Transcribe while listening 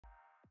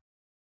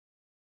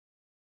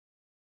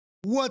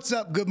What's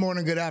up? Good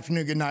morning, good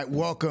afternoon, good night.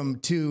 Welcome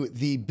to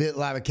the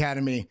BitLab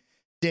Academy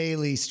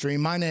daily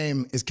stream. My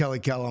name is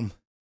Kellam.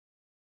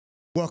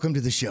 Welcome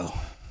to the show.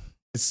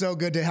 It's so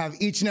good to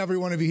have each and every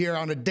one of you here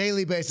on a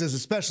daily basis,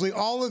 especially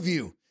all of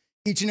you,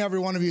 each and every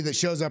one of you that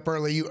shows up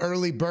early, you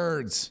early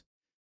birds.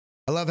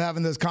 I love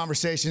having those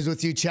conversations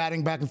with you,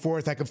 chatting back and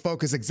forth. I can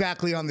focus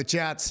exactly on the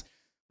chats.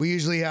 We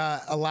usually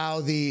allow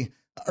the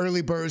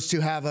early birds to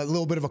have a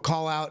little bit of a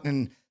call out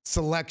and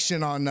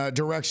selection on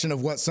direction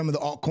of what some of the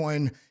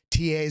altcoin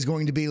TA is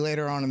going to be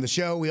later on in the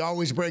show. We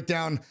always break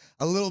down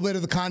a little bit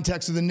of the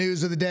context of the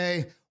news of the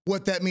day,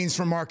 what that means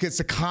for markets,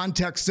 the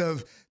context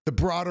of the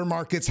broader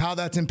markets, how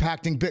that's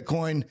impacting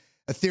Bitcoin,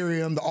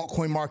 Ethereum, the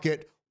altcoin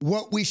market,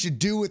 what we should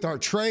do with our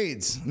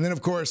trades. And then,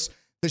 of course,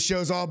 the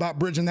show's all about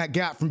bridging that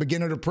gap from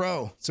beginner to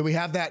pro. So we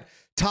have that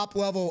top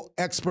level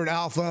expert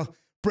alpha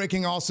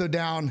breaking also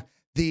down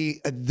the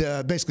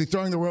basically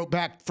throwing the rope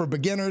back for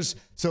beginners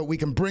so we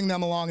can bring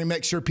them along and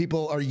make sure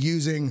people are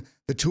using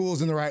the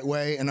tools in the right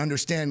way and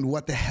understand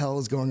what the hell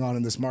is going on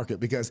in this market,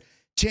 because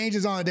change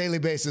is on a daily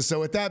basis. So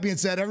with that being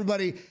said,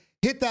 everybody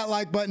hit that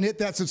like button, hit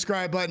that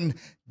subscribe button,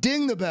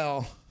 ding the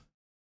bell.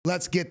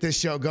 Let's get this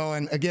show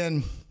going.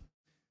 Again,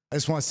 I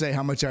just want to say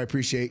how much I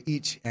appreciate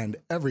each and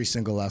every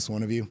single last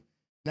one of you.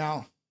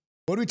 Now,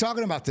 what are we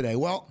talking about today?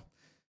 Well,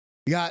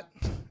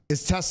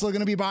 is Tesla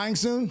going to be buying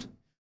soon?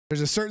 There's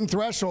a certain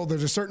threshold,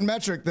 there's a certain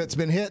metric that's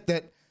been hit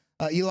that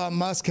Elon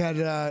Musk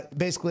had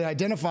basically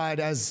identified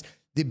as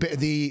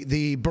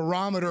the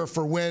barometer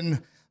for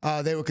when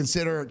they would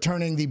consider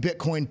turning the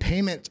Bitcoin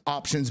payment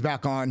options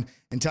back on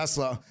in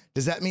Tesla.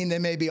 Does that mean they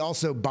may be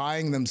also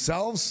buying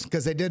themselves?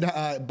 Because they did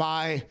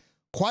buy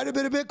quite a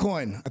bit of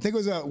Bitcoin. I think it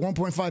was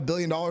 $1.5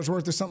 billion worth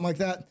or something like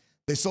that.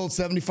 They sold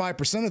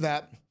 75% of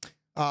that.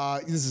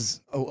 This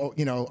is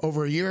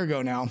over a year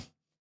ago now.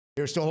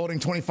 They're still holding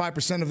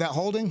 25% of that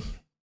holding.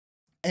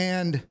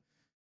 And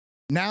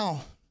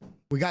now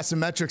we got some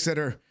metrics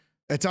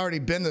it's already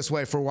been this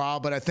way for a while,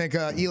 but I think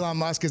Elon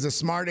Musk is a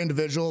smart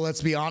individual.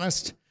 Let's be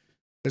honest.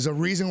 There's a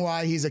reason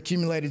why he's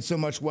accumulated so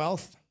much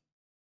wealth.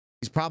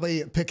 He's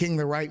probably picking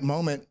the right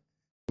moment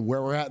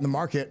where we're at in the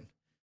market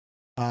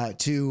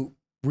to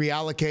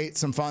reallocate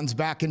some funds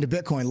back into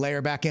Bitcoin,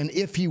 layer back in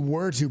if he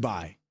were to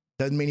buy.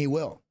 Doesn't mean he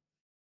will.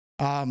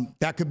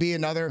 That could be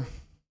another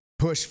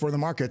push for the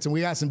markets. And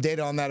we got some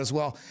data on that as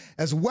well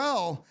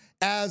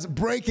as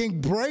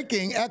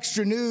breaking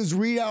extra news,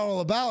 read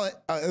all about it.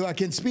 I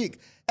can speak.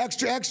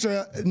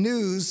 Extra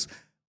news,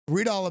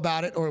 read all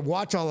about it or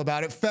watch all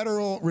about it.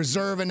 Federal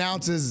Reserve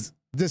announces,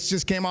 this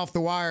just came off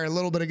the wire a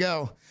little bit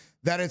ago,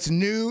 that its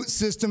new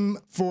system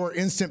for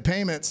instant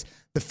payments,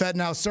 the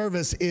FedNow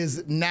service,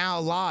 is now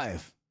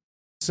live.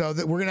 So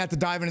that we're going to have to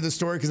dive into the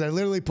story because I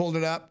literally pulled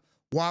it up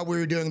while we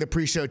were doing the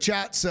pre-show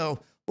chat. So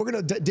we're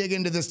going to dig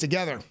into this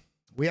together.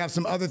 We have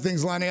some other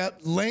things lining up.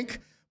 Link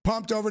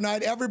pumped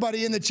overnight.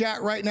 Everybody in the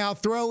chat right now,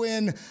 throw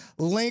in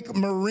Link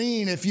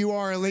Marine if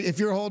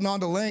you're holding on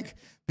to Link,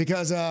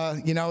 because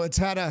it's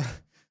had I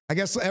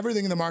guess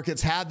everything in the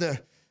market's had the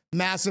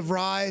massive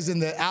rise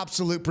and the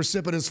absolute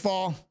precipitous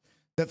fall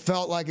that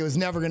felt like it was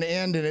never going to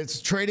end, and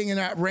it's trading in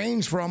that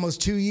range for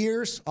almost 2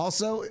 years.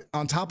 Also,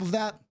 on top of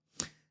that,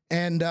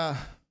 and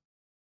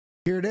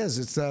here it is.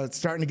 It's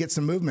starting to get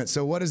some movement.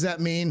 So what does that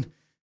mean?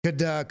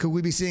 Could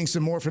we be seeing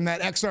some more from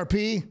that?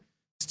 XRP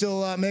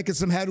still making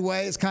some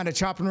headway. It's kind of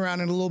chopping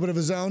around in a little bit of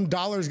a zone.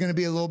 Dollar is going to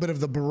be a little bit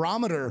of the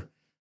barometer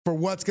for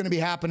what's going to be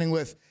happening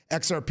with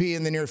XRP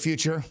in the near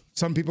future.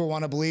 Some people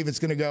want to believe it's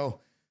going to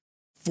go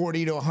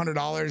 $40 to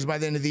 $100 by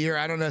the end of the year.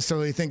 I don't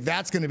necessarily think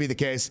that's going to be the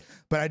case,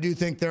 but I do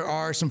think there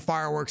are some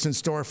fireworks in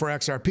store for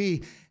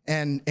XRP.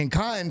 And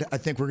I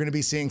think we're going to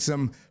be seeing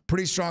some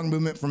pretty strong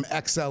movement from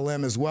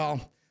XLM as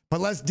well. But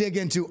let's dig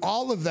into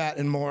all of that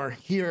and more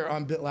here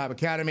on BitLab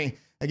Academy.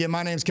 Again,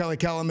 my name's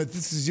Kellam. If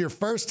this is your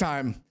first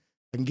time,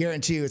 I can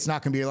guarantee you it's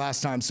not going to be your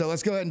last time. So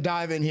let's go ahead and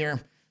dive in here.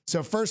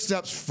 So first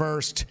steps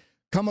first,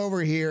 come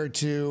over here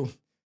to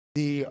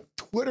the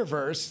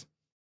Twitterverse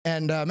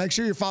and make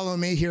sure you're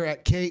following me here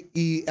at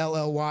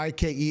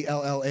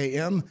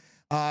KELLYKELLAM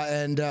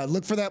and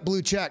look for that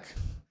blue check.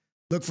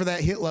 Look for that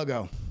hit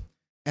logo.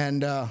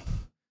 And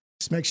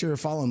just make sure you're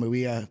following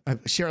me. I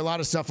share a lot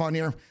of stuff on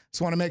here.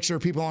 Just want to make sure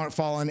people aren't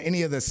following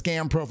any of the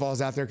scam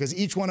profiles out there, because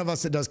each one of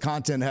us that does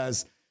content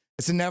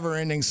it's a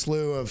never-ending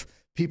slew of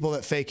people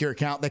that fake your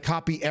account. They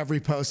copy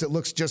every post. It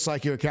looks just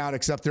like your account,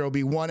 except there will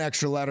be one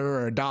extra letter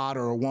or a dot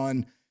or a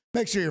one.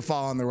 Make sure you're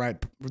following the right.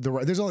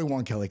 There's only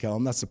one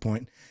Kellam. That's the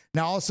point.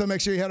 Now, also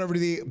make sure you head over to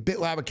the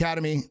BitLab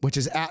Academy, which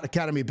is at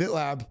Academy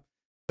BitLab.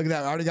 Look at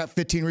that. I already got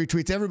 15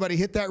 retweets. Everybody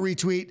hit that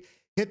retweet,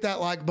 hit that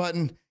like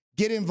button,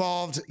 get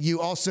involved. You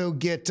also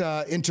get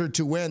entered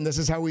to win. This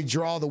is how we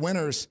draw the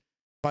winners,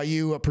 by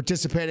you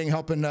participating,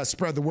 helping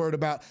spread the word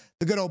about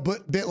the good old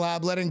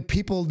BitLab, letting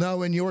people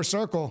know in your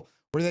circle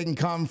where they can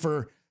come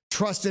for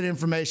trusted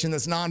information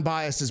that's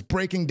non-biased, is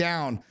breaking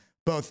down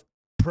both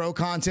pro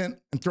content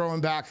and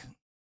throwing back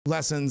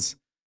lessons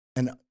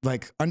and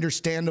like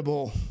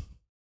understandable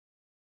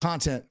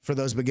content for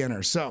those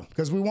beginners. So,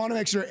 because we want to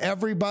make sure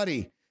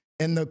everybody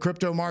in the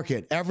crypto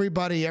market.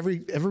 Everybody, every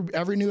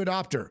new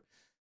adopter.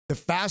 The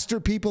faster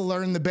people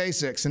learn the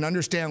basics and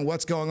understand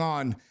what's going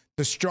on,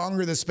 the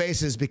stronger the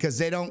space is, because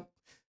they don't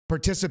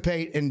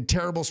participate in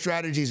terrible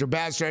strategies or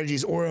bad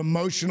strategies or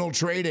emotional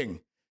trading,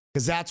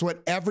 because that's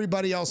what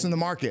everybody else in the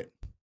market,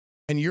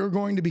 and you're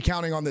going to be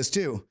counting on this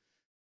too.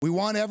 We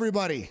want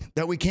everybody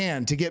that we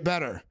can to get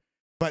better,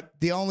 but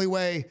the only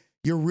way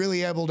you're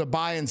really able to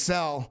buy and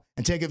sell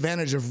and take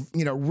advantage of,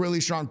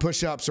 really strong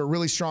push-ups or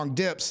really strong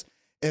dips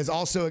is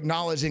also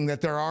acknowledging that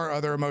there are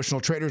other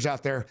emotional traders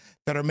out there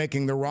that are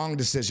making the wrong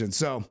decisions.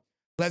 So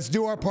let's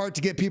do our part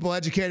to get people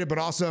educated, but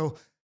also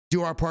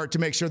do our part to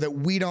make sure that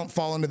we don't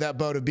fall into that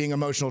boat of being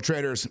emotional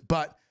traders,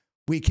 but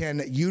we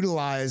can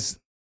utilize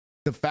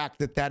the fact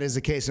that that is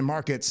the case in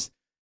markets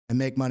and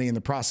make money in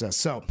the process.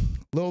 So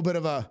a little bit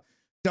of a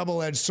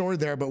double-edged sword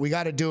there, but we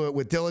got to do it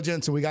with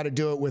diligence, and we got to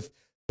do it with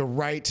the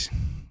right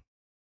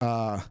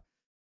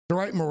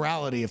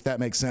morality, if that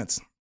makes sense.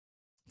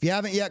 If you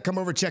haven't yet, come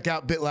over, check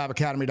out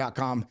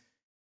bitlabacademy.com.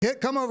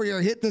 Come over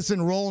here, hit this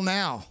enroll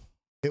now.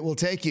 It will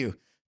take you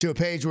to a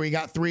page where you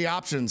got 3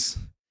 options.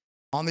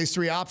 On these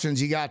 3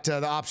 options, you got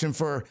the option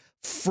for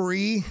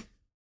free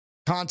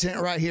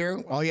content right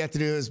here. All you have to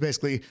do is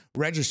basically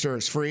register.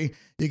 It's free.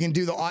 You can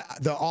do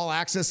the all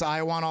access.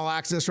 I want all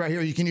access right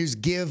here. You can use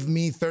give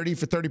me 30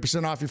 for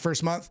 30% off your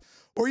first month,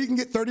 or you can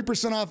get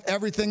 30% off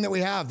everything that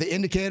we have. The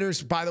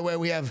indicators, by the way,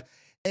 we have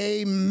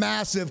a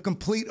massive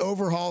complete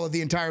overhaul of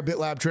the entire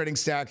BitLab trading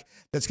stack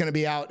that's going to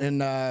be out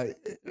in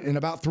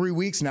about 3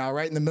 weeks now,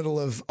 right in the middle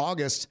of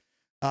August.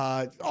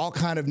 All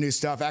kind of new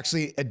stuff,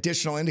 actually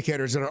additional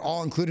indicators that are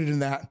all included in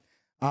that.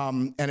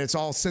 And it's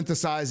all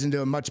synthesized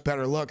into a much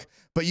better look.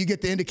 But you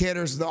get the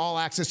indicators, the all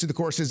access to the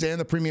courses, and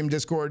the premium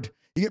Discord.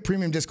 You get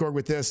premium Discord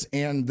with this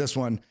and this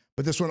one,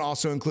 but this one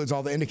also includes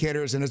all the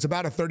indicators, and it's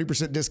about a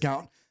 30%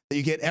 discount that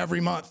you get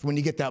every month when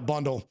you get that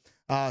bundle.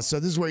 So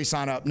this is where you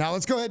sign up. Now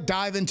let's go ahead and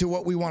dive into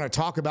what we want to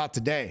talk about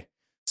today.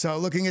 So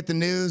looking at the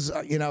news,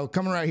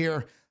 coming right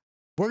here,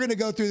 we're going to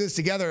go through this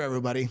together,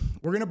 everybody.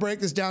 We're going to break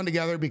this down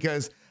together,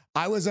 because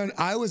I was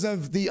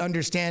of the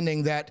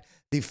understanding that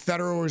the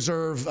Federal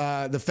Reserve,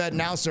 the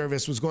FedNow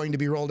service was going to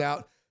be rolled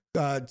out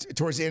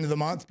towards the end of the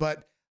month.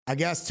 But I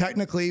guess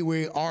technically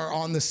we are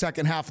on the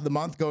second half of the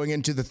month, going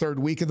into the 3rd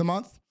week of the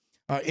month,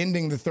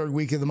 ending the 3rd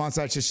week of the month,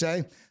 I should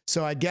say.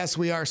 So I guess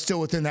we are still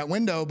within that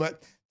window.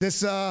 But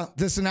this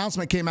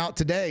announcement came out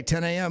today,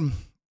 10 a.m.,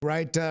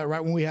 right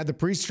when we had the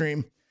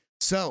pre-stream.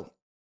 So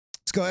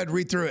let's go ahead and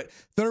read through it.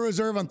 Federal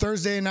Reserve on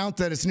Thursday announced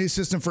that its new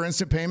system for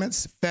instant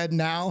payments,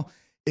 FedNow,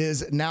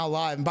 is now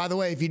live. And by the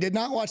way, if you did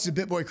not watch the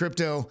BitBoy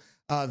Crypto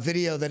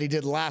video that he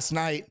did last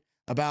night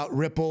about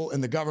Ripple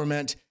and the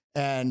government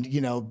and,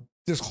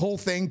 this whole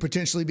thing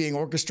potentially being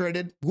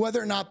orchestrated,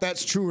 whether or not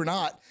that's true or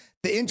not,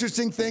 the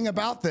interesting thing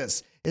about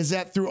this is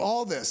that through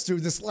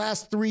this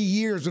last 3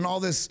 years, when all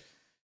this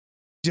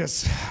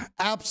just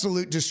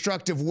absolute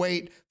destructive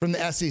weight from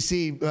the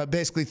SEC,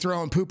 basically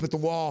throwing poop at the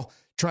wall,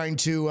 trying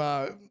to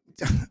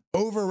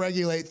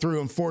over-regulate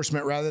through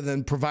enforcement rather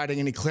than providing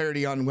any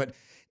clarity on what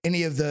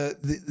any of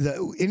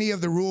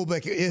the rule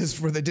book is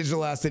for the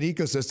digital asset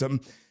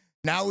ecosystem.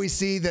 Now we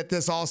see that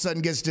this all of a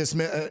sudden gets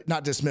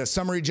not dismissed.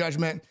 Summary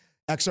judgment,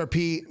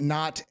 XRP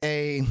not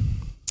a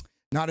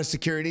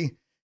security,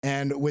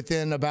 and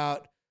within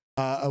about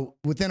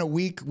within a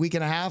week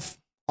and a half,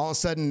 all of a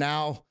sudden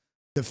now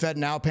the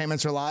FedNow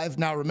payments are live.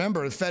 Now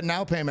remember, the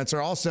FedNow payments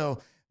are also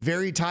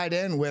very tied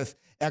in with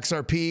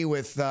XRP,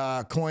 with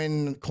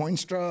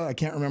Coinstra. I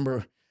can't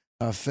remember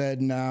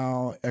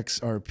FedNow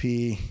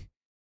XRP.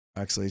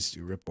 Actually, let's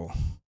do Ripple.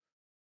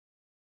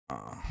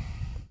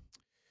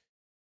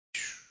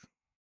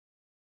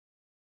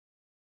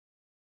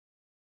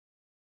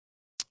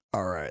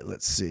 All right,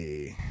 let's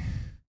see.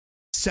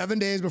 7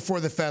 days before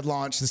the Fed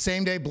launch, the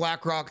same day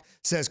BlackRock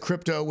says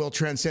crypto will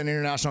transcend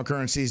international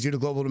currencies due to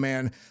global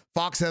demand.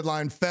 Fox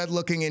headline, Fed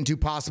looking into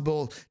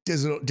possible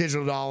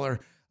digital dollar.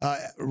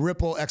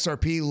 Ripple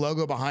XRP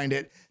logo behind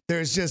it.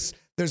 There's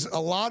a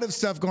lot of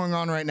stuff going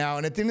on right now.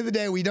 And at the end of the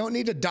day, we don't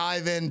need to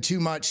dive in too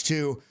much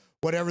to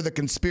whatever the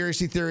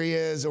conspiracy theory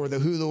is, or the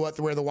who, the what,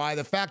 the where, the why.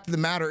 The fact of the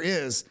matter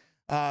is,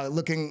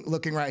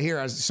 looking right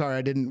here, sorry,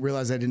 I didn't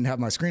realize I didn't have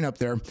my screen up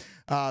there.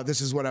 This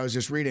is what I was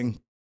just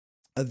reading.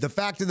 The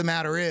fact of the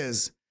matter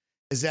is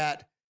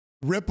that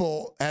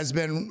Ripple has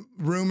been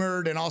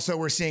rumored, and also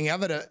we're seeing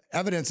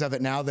evidence of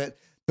it now, that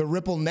the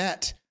Ripple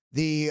Net,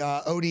 the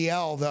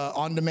ODL, the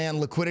on-demand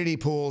liquidity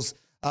pools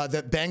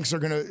that banks are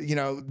going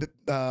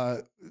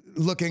to,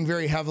 looking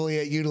very heavily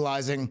at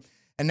utilizing,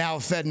 and now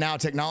FedNow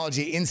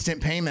technology,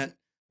 instant payment,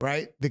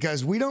 right?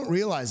 Because we don't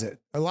realize it.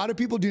 A lot of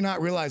people do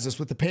not realize this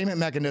with the payment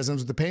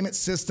mechanisms, with the payment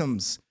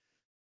systems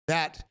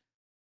that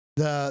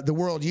the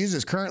world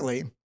uses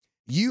currently.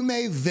 You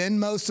may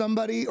Venmo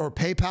somebody or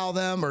PayPal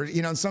them, or,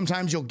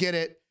 sometimes you'll get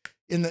it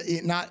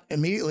not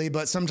immediately,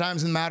 but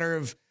sometimes in a matter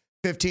of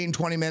 15,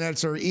 20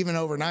 minutes, or even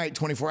overnight,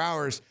 24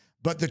 hours.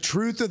 But the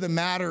truth of the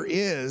matter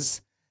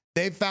is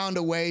they've found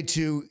a way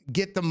to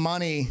get the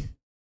money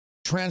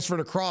transferred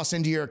across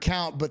into your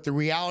account. But the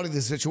reality of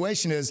the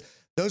situation is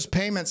those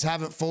payments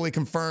haven't fully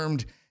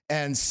confirmed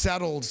and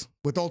settled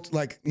with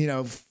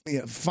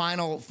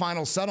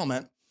final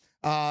settlement,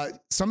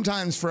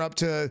 sometimes for up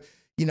to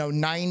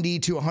 90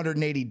 to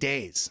 180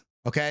 days.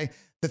 Okay,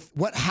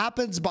 what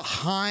happens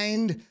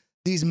behind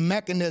these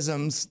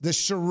mechanisms, the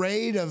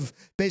charade of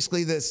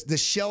basically the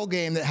shell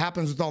game that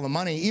happens with all the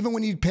money, even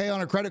when you pay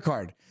on a credit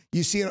card,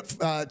 you see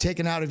it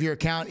taken out of your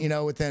account,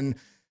 within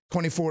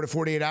 24 to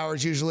 48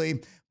 hours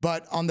usually.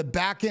 But on the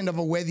back end of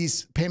a way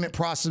these payment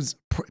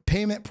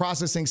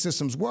processing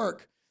systems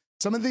work,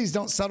 some of these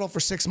don't settle for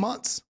 6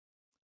 months,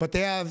 but they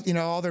have,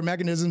 all their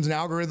mechanisms and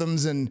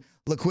algorithms and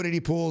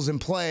liquidity pools in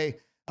play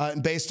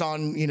based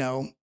on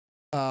the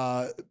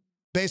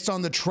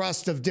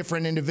trust of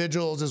different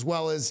individuals, as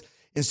well as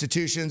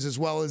institutions, as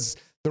well as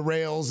the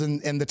rails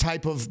and the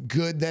type of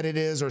good that it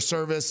is or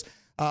service.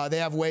 They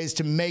have ways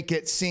to make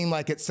it seem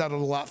like it's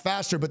settled a lot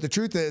faster. But the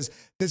truth is,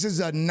 this is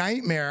a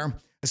nightmare,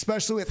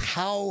 especially with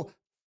how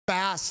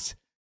fast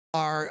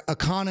our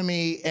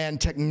economy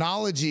and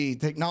technology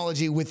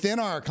within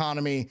our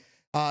economy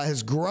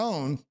has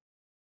grown.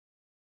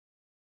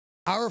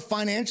 Our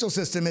financial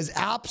system is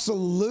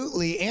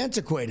absolutely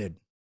antiquated.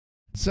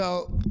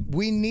 So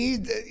we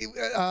need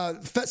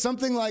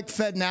something like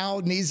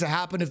FedNow needs to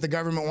happen if the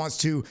government wants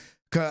to,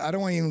 I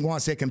don't even want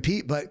to say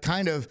compete, but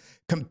kind of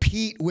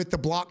compete with the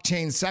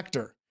blockchain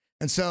sector.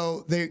 And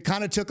so they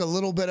kind of took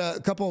a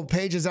couple of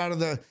pages out of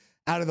the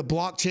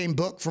blockchain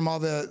book from all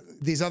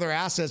these other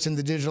assets in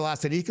the digital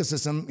asset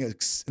ecosystem,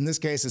 in this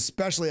case,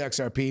 especially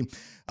XRP,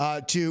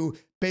 to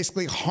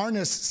basically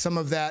harness some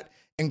of that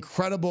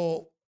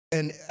incredible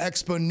and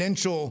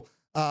exponential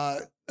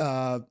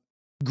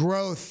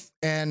growth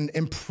and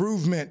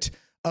improvement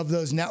of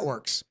those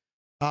networks.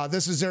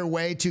 This is their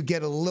way to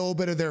get a little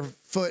bit of their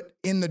foot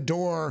in the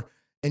door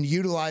and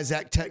utilize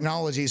that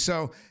technology.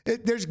 So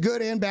there's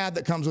good and bad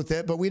that comes with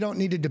it, but we don't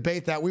need to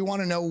debate that. We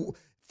want to know,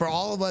 for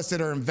all of us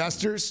that are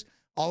investors,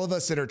 all of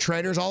us that are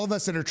traders, all of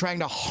us that are trying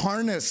to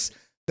harness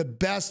the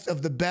best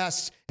of the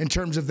best in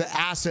terms of the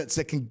assets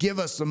that can give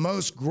us the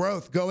most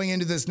growth going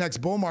into this next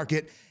bull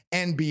market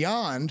and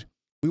beyond,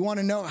 we want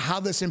to know how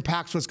this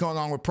impacts what's going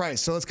on with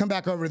price. So let's come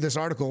back over to this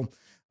article,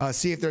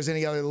 see if there's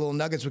any other little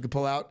nuggets we could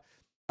pull out.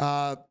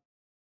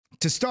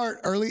 To start,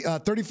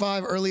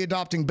 35 early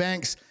adopting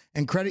banks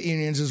and credit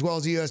unions, as well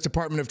as the U.S.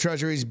 Department of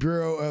Treasury's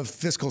Bureau of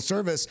Fiscal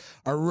Service,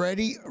 are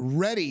ready.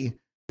 You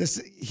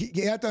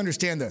have to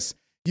understand this.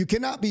 You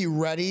cannot be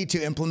ready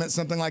to implement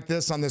something like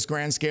this on this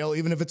grand scale,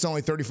 even if it's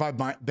only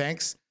 35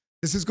 banks.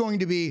 This is going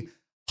to be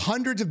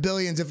hundreds of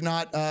billions, if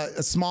not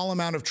a small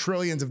amount of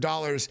trillions of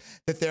dollars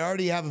that they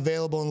already have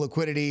available in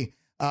liquidity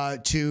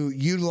to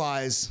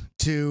utilize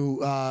to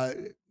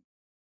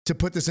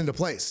put this into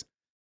place.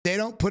 They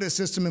don't put a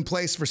system in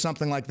place for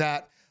something like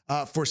that,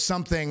 for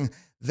something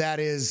that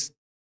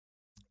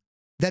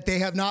they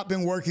have not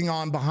been working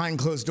on behind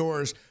closed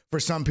doors for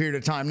some period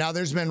of time. Now,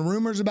 there's been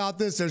rumors about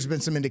this. There's been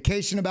some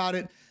indication about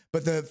it.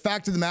 But the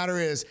fact of the matter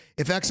is,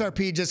 if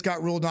XRP just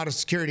got ruled not a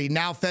security,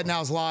 now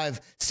FedNow's live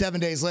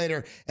 7 days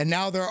later, and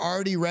now they're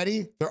already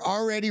ready. They're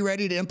already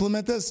ready to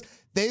implement this.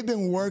 They've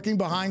been working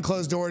behind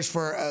closed doors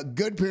for a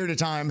good period of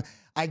time.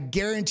 I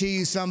guarantee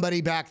you somebody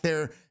back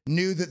there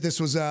knew that this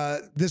was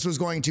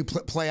going to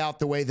play out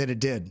the way that it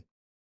did.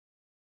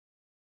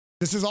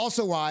 This is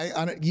also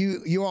why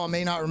you all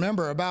may not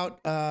remember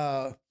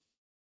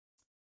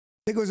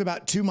I think it was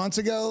about 2 months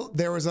ago,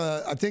 there was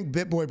I think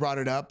BitBoy brought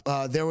it up.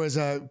 There was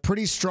a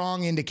pretty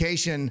strong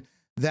indication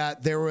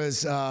that there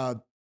was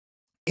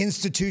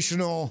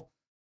institutional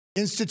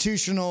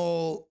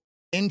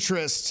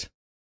interest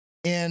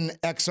in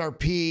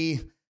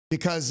XRP,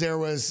 because there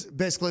was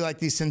basically like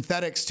these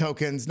synthetics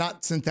tokens,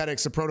 not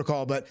synthetics, a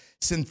protocol, but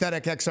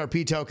synthetic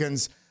XRP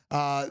tokens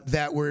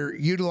that were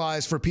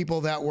utilized for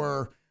people that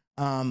were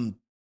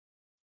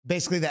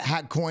basically that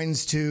had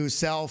coins to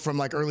sell from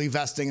like early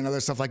vesting and other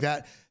stuff like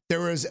that. There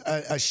was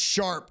a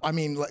sharp, I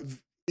mean, like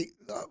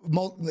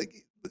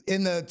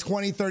in the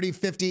 20, 30,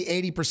 50,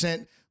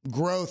 80%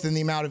 growth in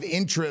the amount of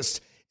interest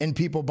in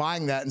people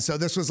buying that. And so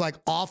this was like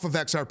off of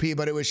XRP,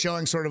 but it was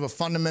showing sort of a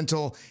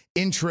fundamental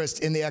interest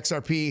in the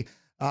XRP,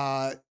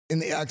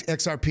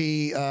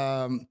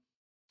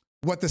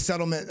 what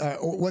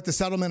the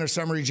settlement or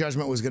summary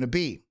judgment was going to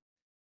be.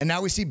 And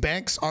now we see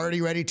banks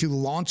already ready to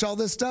launch all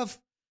this stuff.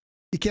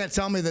 You can't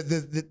tell me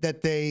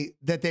that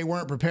they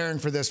weren't preparing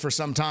for this for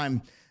some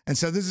time. And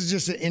so this is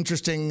just an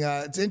interesting,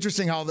 it's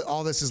interesting how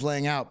all this is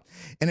laying out.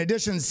 In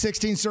addition,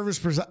 16 service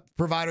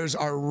providers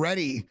are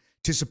ready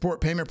to support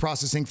payment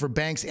processing for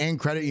banks and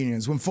credit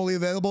unions. When fully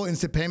available,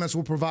 instant payments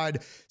will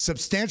provide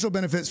substantial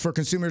benefits for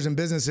consumers and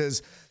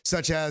businesses,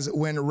 such as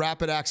when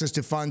rapid access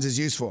to funds is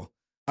useful.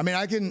 I mean,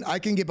 I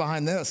can get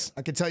behind this.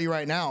 I can tell you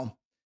right now,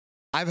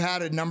 I've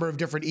had a number of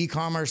different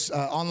e-commerce,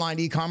 online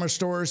e-commerce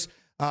stores.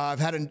 I've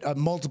had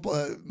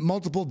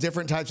multiple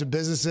different types of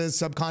businesses,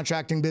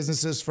 subcontracting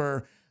businesses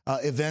for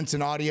events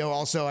and audio.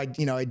 Also, I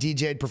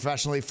DJ'd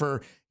professionally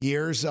for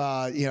years,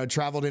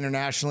 traveled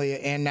internationally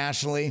and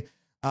nationally.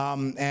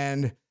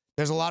 And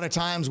there's a lot of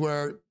times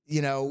where,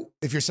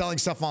 if you're selling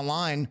stuff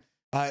online,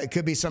 It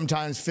could be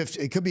sometimes 50,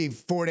 it could be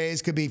 4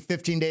 days, could be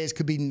 15 days,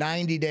 could be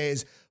 90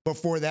 days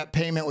before that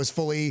payment was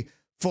fully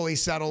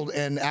settled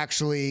and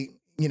actually,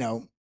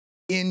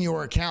 in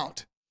your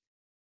account.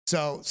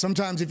 So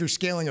sometimes if you're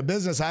scaling a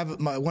business, I have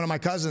one of my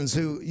cousins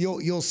who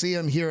you'll see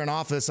him here in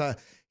office.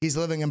 He's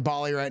living in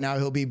Bali right now.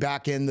 He'll be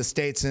back in the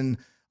States in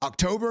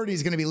October. And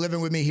he's going to be living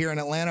with me here in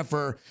Atlanta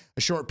for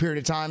a short period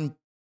of time.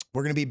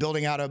 We're going to be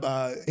building out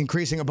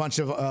increasing a bunch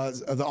of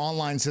the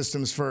online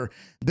systems for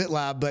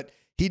BitLab, but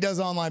he does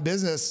online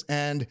business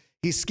and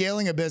he's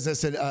scaling a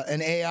business,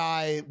 an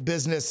AI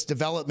business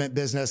development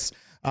business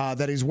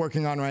that he's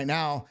working on right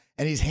now.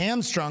 And he's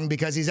hamstrung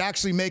because he's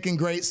actually making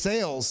great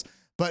sales.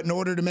 But in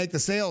order to make the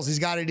sales, he's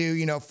got to do,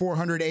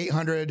 $400,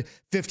 $800,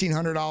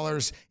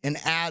 $1,500 in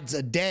ads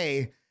a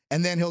day.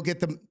 And then he'll get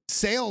the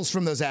sales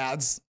from those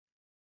ads.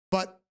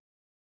 But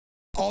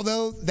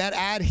although that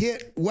ad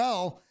hit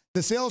well,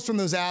 the sales from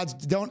those ads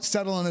don't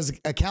settle in his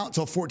account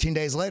until 14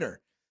 days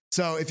later.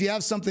 So if you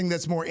have something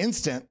that's more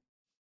instant,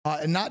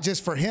 and not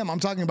just for him, I'm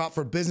talking about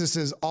for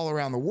businesses all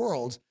around the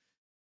world,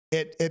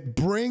 it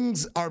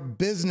brings our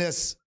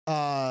business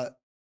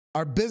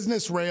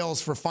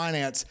rails for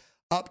finance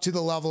up to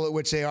the level at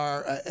which they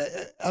are,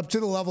 up to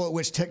the level at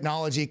which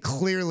technology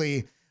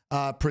clearly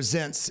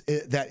presents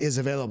that is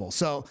available.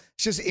 So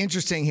it's just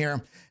interesting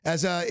here.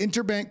 As an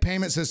interbank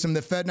payment system,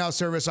 the FedNow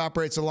service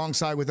operates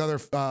alongside with other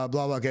blah,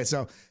 blah. Okay,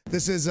 so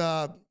this is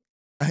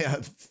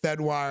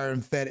FedWire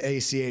and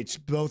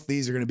FedACH. Both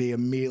these are going to be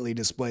immediately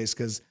displaced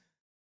because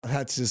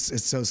that's just,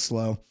 it's so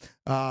slow.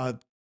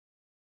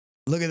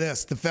 Look at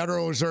this. The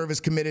Federal Reserve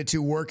is committed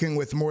to working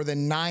with more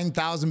than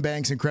 9,000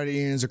 banks and credit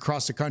unions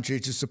across the country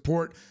to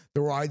support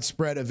the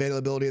widespread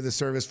availability of the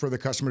service for the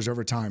customers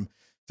over time.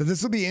 So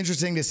this will be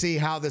interesting to see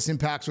how this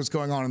impacts what's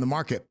going on in the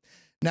market.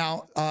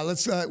 Now,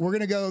 we're going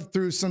to go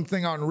through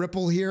something on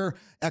Ripple here,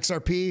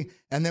 XRP,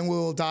 and then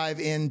we'll dive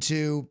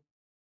into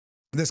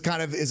this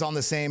kind of is on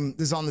the same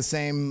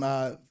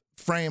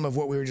frame of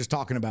what we were just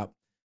talking about.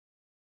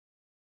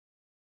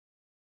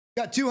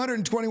 Got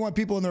 221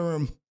 people in the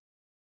room.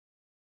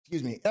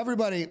 Excuse me.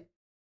 Everybody,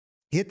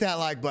 hit that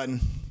like button.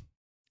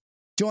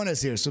 Join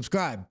us here.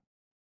 Subscribe.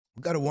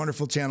 We've got a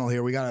wonderful channel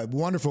here. We got a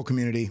wonderful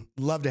community.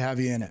 Love to have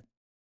you in it.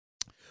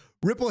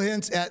 Ripple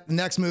hints at the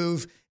next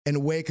move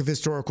in wake of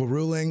historical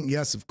ruling.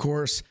 Yes, of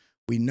course.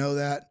 We know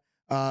that.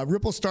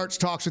 Ripple starts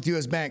talks with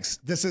U.S. banks.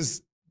 This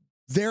is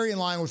very in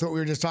line with what we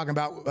were just talking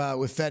about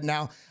with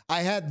FedNow.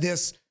 I had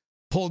this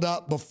pulled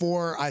up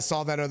before I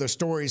saw that other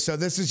story. So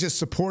this is just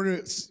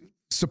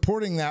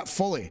supporting that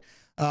fully.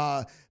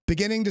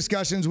 Beginning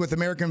discussions with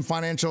American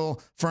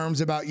financial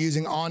firms about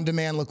using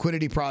on-demand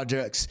liquidity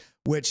projects,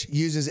 which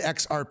uses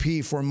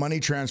XRP for money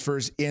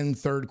transfers in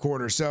third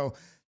quarter. So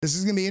this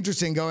is going to be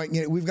interesting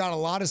going, we've got a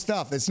lot of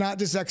stuff. It's not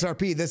just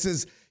XRP. This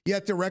is, you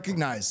have to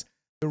recognize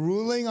the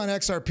ruling on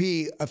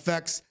XRP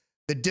affects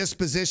the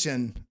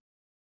disposition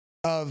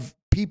of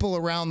people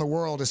around the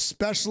world,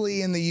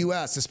 especially in the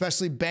US,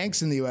 especially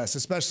banks in the US,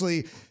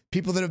 especially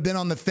people that have been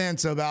on the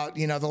fence about,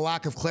 the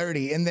lack of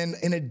clarity. And then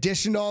in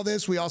addition to all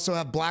this, we also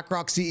have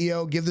BlackRock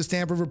CEO give the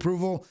stamp of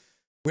approval.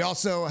 We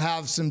also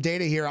have some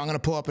data here I'm going to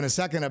pull up in a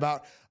second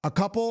about a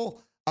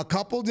couple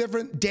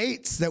different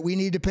dates that we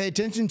need to pay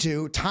attention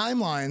to,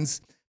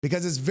 timelines,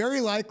 because it's very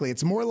likely,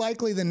 it's more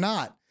likely than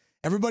not.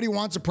 Everybody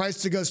wants a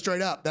price to go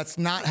straight up. That's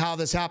not how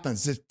this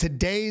happens.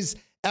 Today's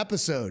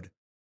episode,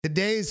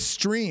 today's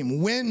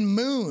stream, when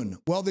moon?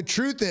 Well, the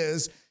truth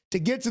is, to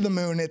get to the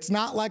moon, it's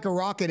not like a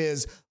rocket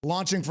is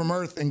launching from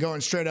Earth and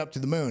going straight up to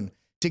the moon.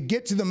 To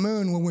get to the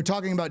moon, when we're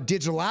talking about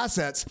digital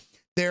assets,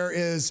 there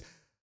is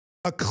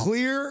a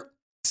clear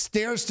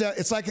stair step.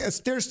 It's like a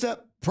stair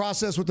step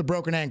process with a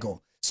broken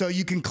ankle. So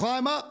you can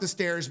climb up the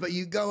stairs, but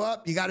you go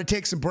up, you got to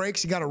take some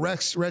breaks. You got to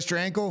rest your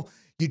ankle.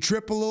 You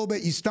trip a little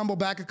bit, you stumble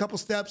back a couple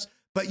steps,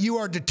 but you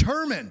are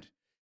determined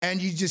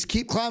and you just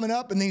keep climbing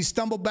up and then you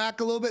stumble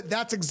back a little bit.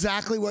 That's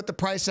exactly what the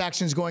price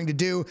action is going to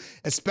do,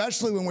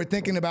 especially when we're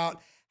thinking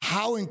about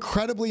how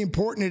incredibly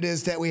important it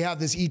is that we have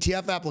this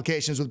ETF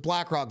applications with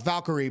BlackRock,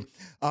 Valkyrie,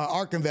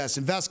 ARK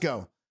Invest,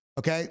 Invesco,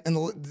 okay?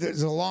 And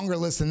there's a longer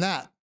list than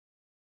that.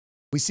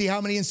 We see how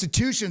many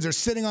institutions are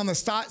sitting on the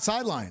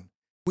sideline.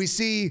 We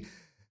see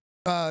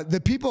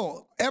the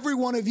people, every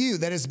one of you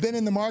that has been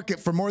in the market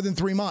for more than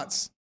 3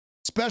 months,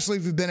 especially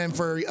if you've been in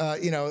for,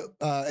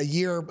 a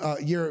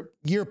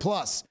year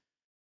plus.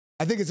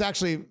 I think it's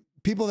actually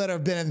people that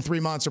have been in 3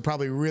 months are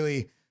probably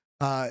really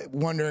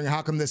wondering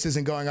how come this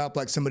isn't going up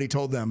like somebody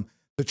told them.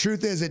 The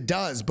truth is it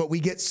does, but we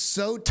get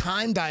so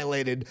time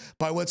dilated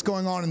by what's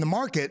going on in the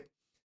market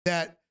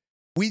that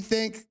we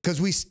think,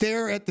 because we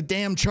stare at the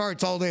damn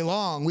charts all day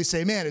long, we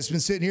say, man, it's been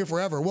sitting here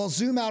forever. Well,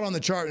 zoom out on the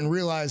chart and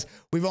realize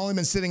we've only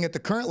been sitting at the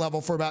current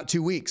level for about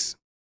 2 weeks.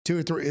 2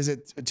 or 3, is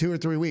it 2 or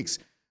 3 weeks?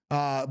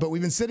 But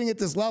we've been sitting at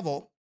this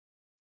level.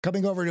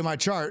 Coming over to my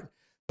chart,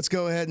 let's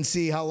go ahead and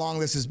see how long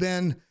this has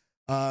been.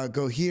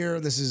 Go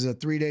here. This is a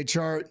 3-day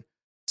chart.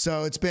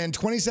 So it's been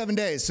 27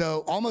 days,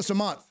 so almost a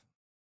month.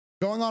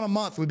 Going on a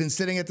month, we've been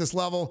sitting at this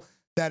level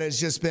that has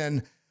just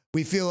been,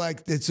 we feel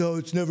like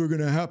it's never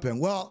going to happen.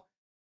 Well,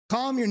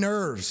 calm your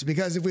nerves,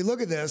 because if we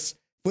look at this,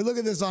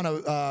 on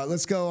a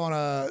let's go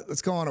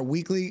on a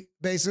weekly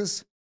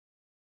basis,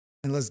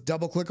 and let's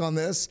double click on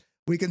this.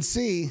 We can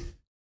see,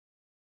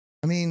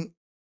 I mean,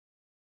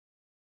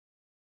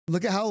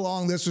 look at how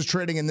long this was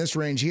trading in this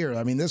range here.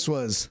 I mean, this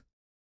was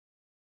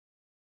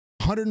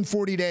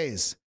 140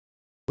 days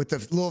with the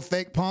little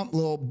fake pump,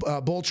 little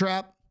bull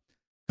trap,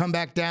 come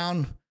back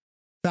down,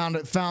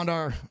 found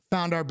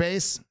our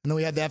base, and then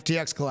we had the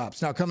FTX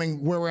collapse. Now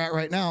coming where we're at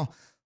right now,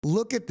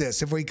 look at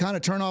this. If we kind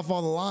of turn off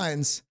all the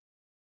lines,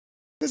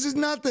 this is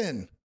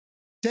nothing.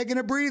 Taking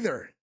a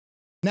breather.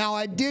 Now,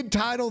 I did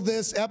title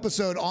this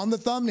episode on the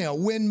thumbnail,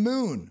 When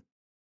Moon.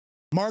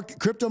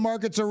 Crypto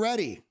markets are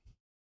ready.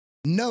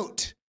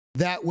 Note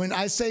that when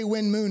I say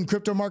when moon,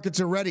 crypto markets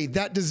are ready,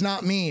 that does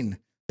not mean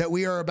that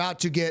we are about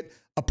to get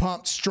a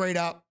pump straight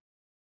up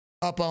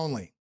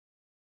only.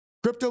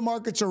 Crypto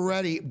markets are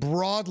ready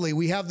broadly.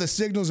 We have the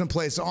signals in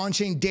place,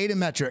 on-chain data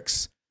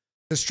metrics,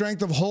 the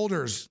strength of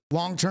holders,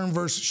 long-term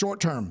versus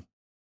short-term.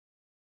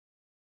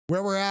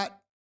 Where we're at,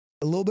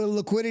 a little bit of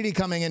liquidity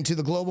coming into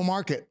the global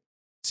market,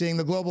 seeing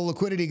the global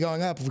liquidity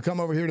going up. If we come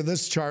over here to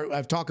this chart,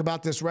 I've talked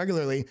about this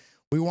regularly.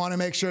 We want to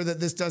make sure that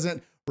this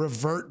doesn't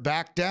revert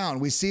back down.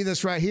 We see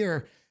this right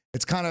here.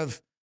 It's kind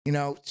of, you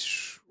know,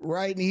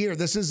 right in here.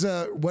 This is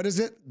what is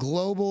it?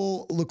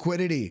 Global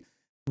liquidity.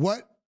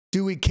 What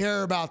do we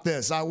care about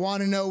this? I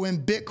want to know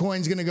when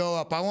Bitcoin's going to go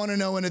up. I want to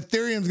know when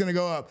Ethereum's going to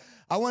go up.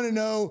 I want to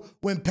know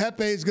when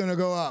Pepe is going to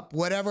go up.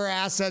 Whatever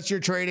assets you're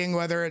trading,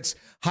 whether it's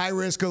high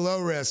risk or low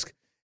risk.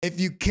 If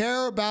you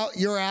care about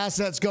your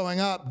assets going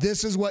up,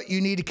 this is what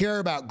you need to care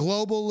about.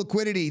 Global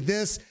liquidity.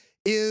 This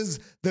is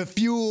the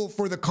fuel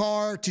for the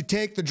car to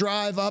take the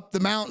drive up the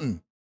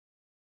mountain.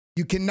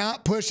 You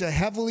cannot push a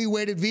heavily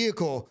weighted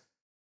vehicle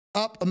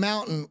up a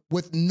mountain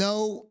with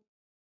no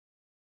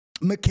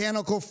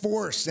mechanical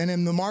force. And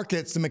in the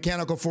markets, the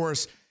mechanical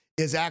force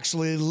is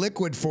actually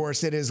liquid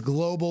force. It is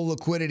global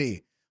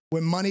liquidity.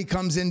 When money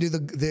comes into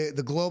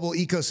the global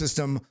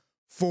ecosystem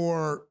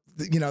for,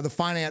 you know, the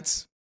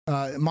finance,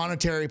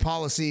 monetary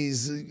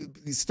policies,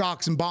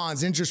 stocks and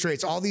bonds, interest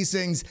rates, all these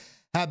things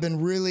have been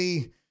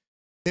really,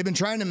 they've been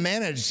trying to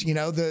manage, you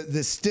know,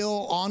 the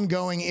still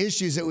ongoing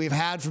issues that we've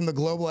had from the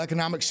global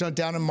economic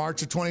shutdown in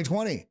March of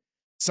 2020.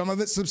 Some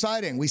of it's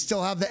subsiding. We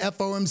still have the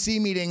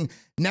FOMC meeting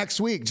next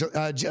week,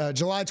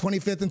 July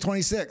 25th and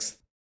 26th.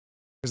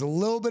 There's a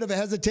little bit of a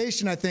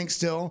hesitation, I think,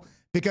 still,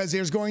 because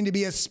there's going to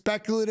be a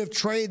speculative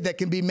trade that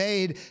can be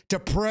made to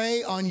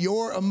prey on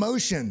your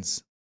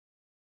emotions.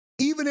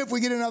 Even if we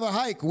get another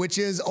hike, which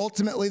is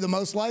ultimately the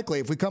most likely.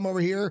 If we come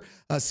over here,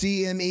 a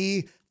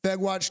CME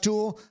FedWatch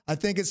tool, I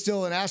think it's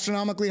still an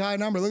astronomically high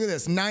number. Look at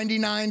this,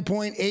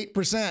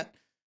 99.8%.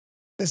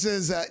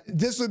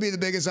 This would be the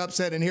biggest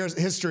upset in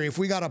history. If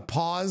we got a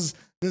pause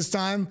this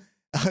time,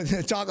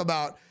 talk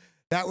about,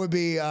 that would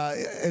be,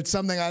 it's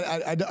something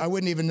I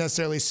wouldn't even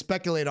necessarily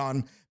speculate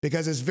on,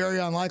 because it's very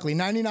unlikely.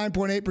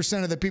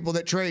 99.8% of the people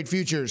that trade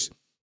futures,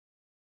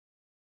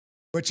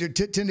 which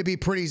tend to be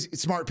pretty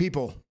smart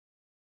people,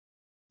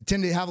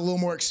 tend to have a little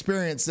more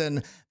experience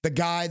than the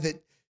guy that,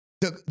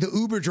 the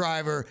Uber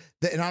driver,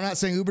 that, and I'm not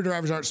saying Uber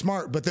drivers aren't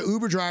smart, but the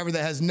Uber driver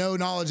that has no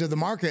knowledge of the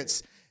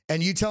markets,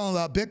 and you tell him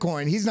about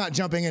Bitcoin, he's not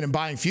jumping in and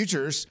buying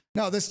futures.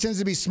 No, this tends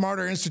to be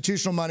smarter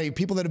institutional money,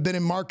 people that have been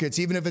in markets,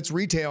 even if it's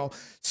retail,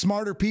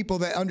 smarter people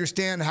that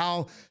understand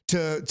how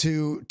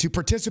to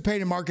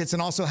participate in markets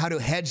and also how to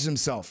hedge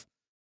themselves.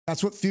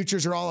 That's what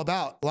futures are all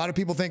about. A lot of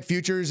people think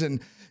futures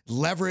and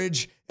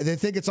leverage, and they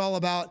think it's all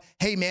about,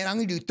 hey man, I'm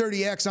going to do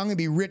 30X. I'm going to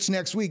be rich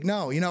next week.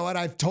 No, you know what?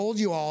 I've told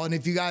you all. And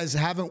if you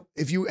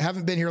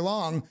haven't been here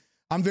long,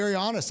 I'm very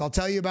honest. I'll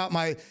tell you about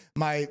my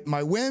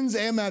wins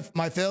and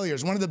my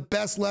failures. One of the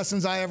best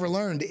lessons I ever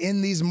learned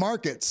in these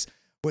markets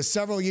was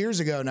several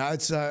years ago. Now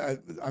it's, I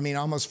mean,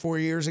 almost 4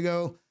 years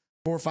ago,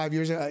 4 or 5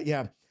 years ago.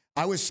 Yeah.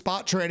 I was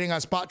spot trading. I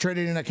spot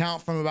traded an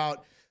account from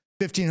about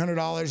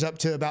 $1,500 up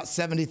to about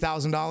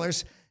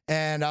 $70,000.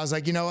 And I was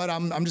like, you know what?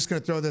 I'm just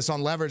going to throw this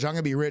on leverage. I'm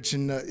going to be rich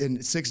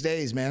in 6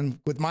 days, man.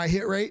 With my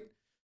hit rate,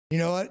 you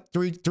know what?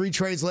 Three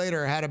trades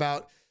later, I had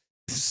about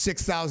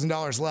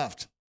 $6,000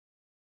 left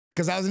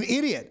because I was an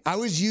idiot. I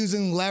was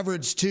using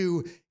leverage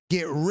to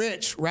get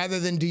rich rather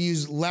than to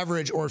use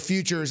leverage or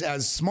futures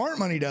as smart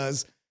money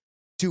does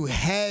to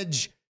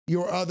hedge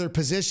your other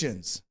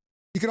positions.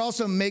 You can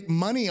also make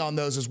money on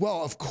those as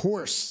well, of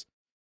course.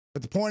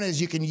 But the point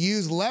is you can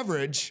use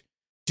leverage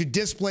to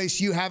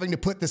displace you having to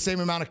put the same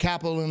amount of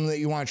capital in that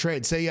you want to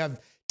trade. Say you have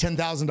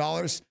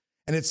 $10,000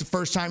 and it's the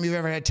first time you've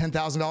ever had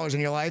 $10,000 in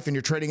your life and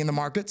you're trading in the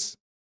markets.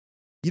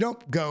 You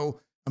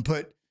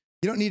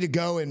don't need to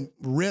go and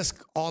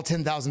risk all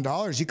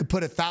 $10,000. You could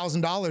put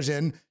 $1,000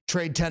 in,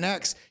 trade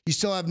 10X. You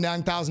still have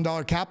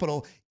 $9,000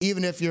 capital,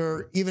 even if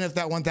that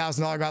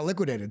 $1,000 got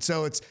liquidated.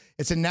 So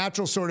it's a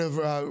natural sort of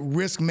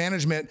risk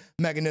management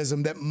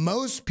mechanism that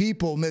most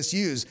people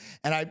misuse.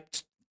 And I'm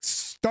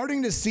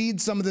starting to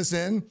seed some of this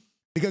in,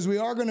 because we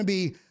are going to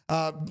be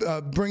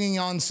bringing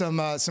on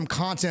some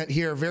content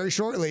here very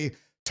shortly,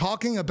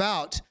 talking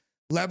about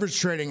leverage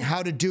trading,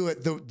 how to do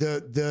it,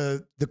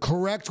 the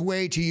correct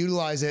way to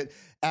utilize it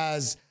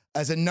as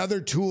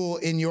another tool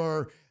in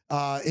your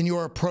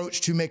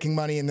approach to making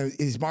money in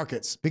these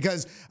markets.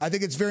 Because I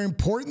think it's very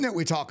important that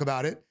we talk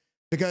about it.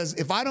 Because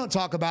if I don't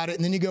talk about it,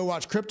 and then you go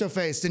watch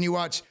CryptoFace, then you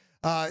watch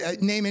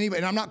name anybody,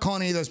 and I'm not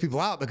calling any of those people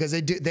out because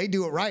they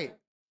do it right.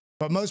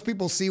 But most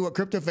people see what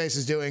CryptoFace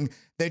is doing.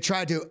 They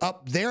try to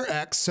up their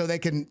X so they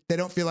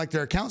don't feel like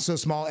their account's so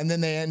small, and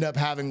then they end up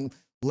having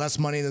less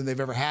money than they've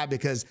ever had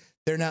because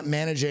they're not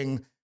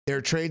managing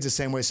their trades the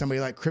same way somebody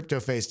like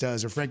CryptoFace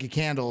does, or Frankie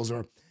Candles,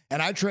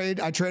 and I trade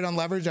on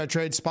leverage, I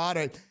trade spot,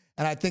 and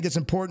I think it's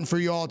important for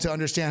you all to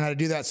understand how to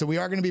do that. So we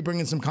are going to be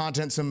bringing some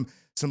content, some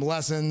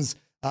lessons.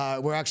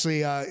 We're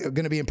actually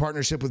going to be in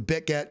partnership with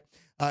BitGet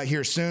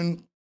here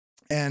soon.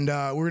 And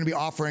we're going to be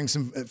offering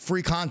some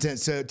free content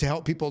to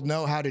help people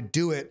know how to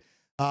do it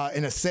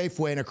in a safe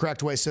way, in a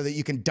correct way, so that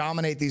you can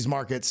dominate these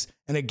markets.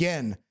 And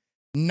again,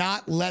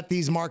 not let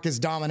these markets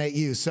dominate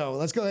you. So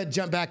let's go ahead and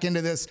jump back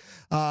into this.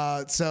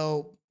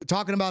 So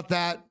talking about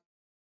that,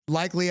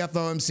 likely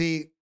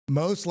FOMC,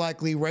 most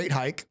likely rate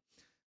hike.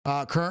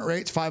 Current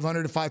rates,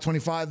 500 to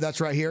 525. That's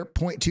right here.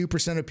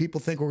 0.2% of people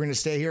think we're going to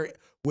stay here,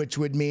 which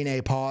would mean a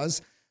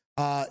pause.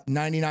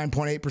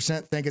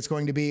 99.8% think it's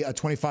going to be a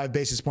 25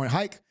 basis point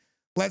hike.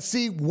 Let's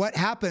see what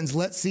happens.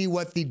 Let's see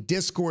what the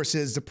discourse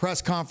is, the press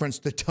conference,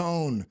 the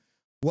tone,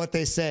 what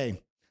they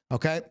say.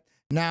 Okay.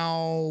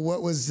 Now,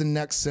 what was the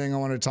next thing I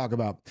wanted to talk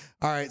about?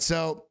 All right.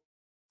 So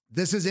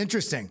this is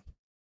interesting.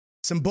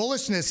 Some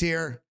bullishness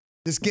here.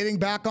 Getting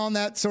back on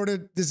that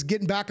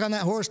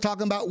horse,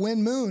 talking about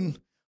wind moon.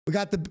 We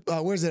got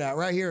the, where's it at?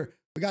 Right here.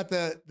 We got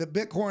the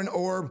Bitcoin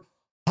orb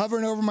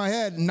hovering over my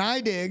head.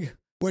 NYDIG,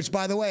 which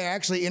by the way, I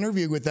actually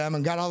interviewed with them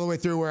and got all the way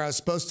through where I was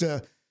supposed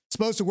to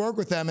work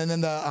with them. And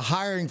then the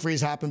hiring freeze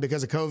happened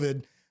because of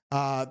COVID.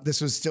 This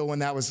was still when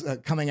that was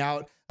coming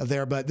out of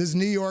there, but this is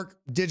New York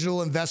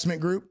Digital Investment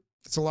Group.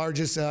 It's the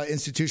largest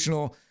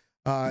institutional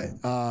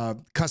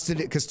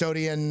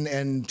custodian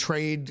and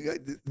trade.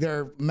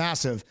 They're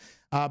massive.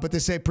 But they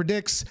say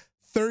predicts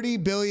 30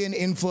 billion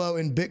inflow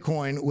in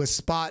Bitcoin with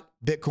spot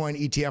Bitcoin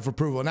ETF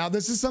approval. Now,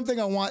 this is something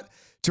I want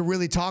to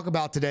really talk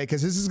about today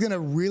because this is going to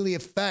really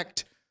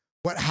affect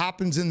what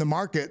happens in the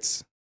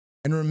markets.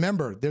 And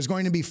remember, there's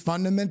going to be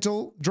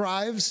fundamental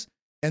drives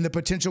and the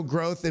potential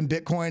growth in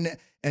Bitcoin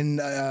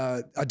and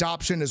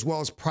adoption as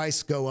well as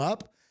price go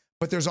up.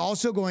 But there's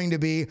also going to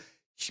be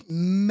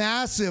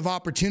massive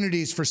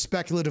opportunities for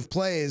speculative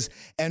plays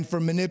and for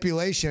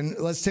manipulation.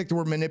 Let's take the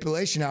word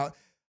manipulation out.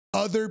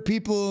 Other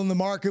people in the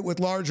market with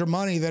larger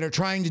money that are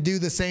trying to do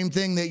the same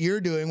thing that you're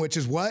doing, which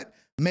is what?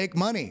 Make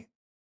money.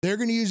 They're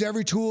going to use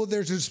every tool at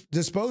their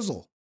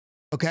disposal.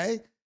 Okay?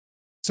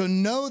 So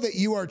know that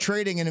you are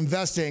trading and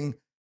investing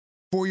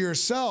for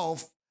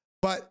yourself,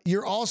 but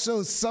you're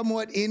also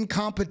somewhat in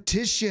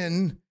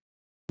competition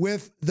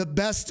with the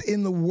best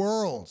in the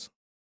world.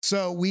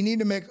 So we need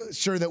to make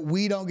sure that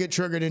we don't get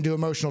triggered into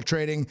emotional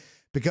trading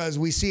because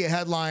we see a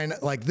headline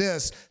like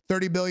this,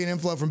 30 billion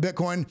inflow from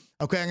Bitcoin.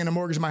 Okay, I'm going to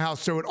mortgage my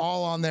house, throw it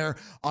all on there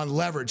on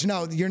leverage.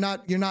 No, you're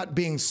not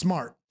being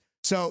smart.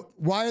 So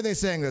why are they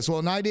saying this?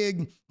 Well,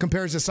 NYDIG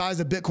compares the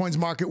size of Bitcoin's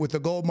market with the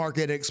gold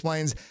market. It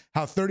explains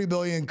how 30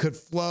 billion could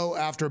flow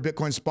after a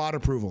Bitcoin spot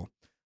approval.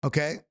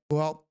 Okay,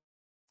 well,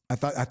 I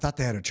thought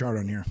they had a chart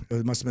on here.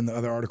 It must have been the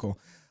other article.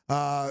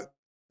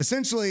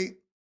 Essentially,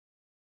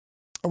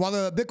 while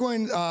the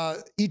Bitcoin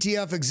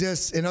ETF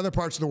exists in other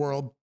parts of the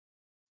world,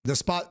 the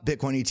spot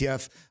Bitcoin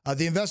ETF,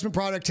 the investment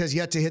product has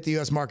yet to hit the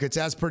U.S. markets.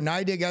 As per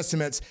NYDIG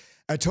estimates,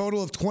 a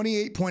total of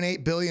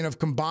 28.8 billion of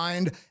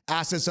combined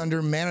assets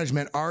under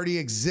management already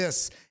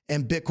exists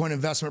in Bitcoin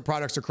investment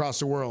products across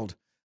the world.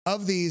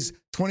 Of these,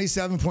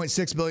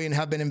 27.6 billion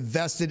have been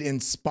invested in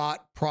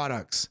spot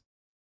products.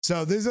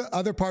 So these are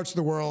other parts of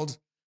the world.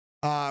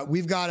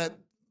 We've got it.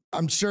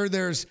 I'm sure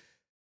there's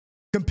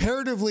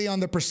comparatively on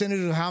the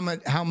percentage of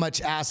how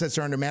much assets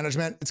are under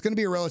management. It's going to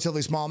be a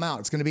relatively small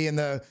amount. It's going to be in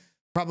the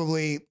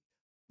probably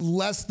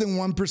less than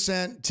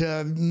 1%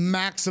 to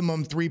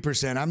maximum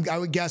 3%. I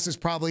would guess it's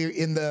probably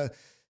in the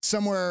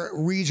somewhere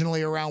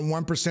regionally around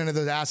 1% of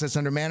those assets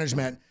under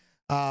management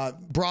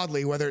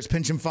broadly, whether it's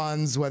pension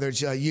funds, whether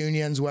it's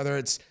unions, whether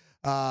it's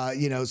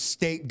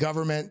state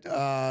government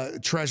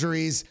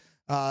treasuries.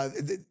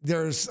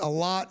 There's a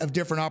lot of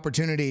different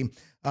opportunity.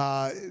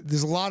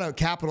 There's a lot of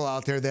capital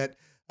out there that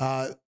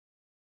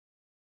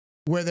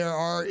where there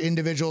are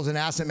individuals and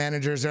asset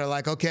managers that are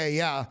like, okay,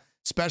 yeah,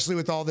 especially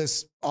with all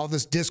this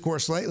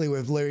discourse lately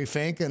with Larry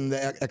Fink and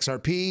the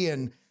XRP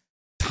and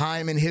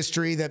time and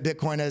history that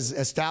Bitcoin has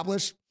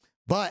established.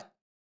 But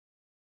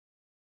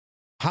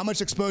how much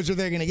exposure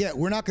they're going to get,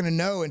 we're not going to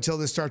know until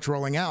this starts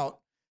rolling out.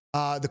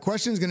 The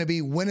question is going to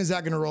be, when is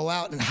that going to roll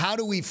out, and how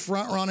do we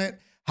front run it?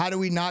 How do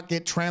we not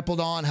get trampled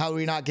on? How do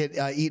we not get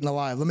eaten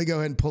alive? Let me go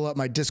ahead and pull up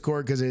my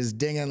Discord because it is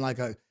dinging like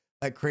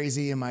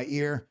crazy in my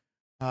ear.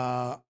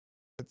 Let's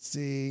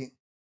see.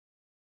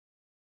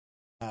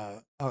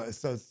 So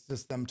it's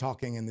just them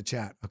talking in the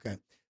chat. Okay.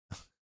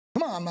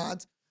 Come on,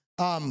 mods.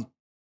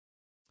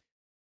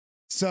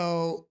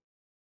 So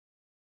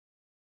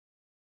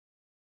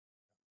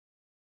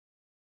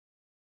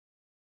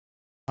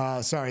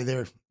Sorry,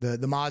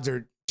 the mods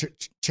are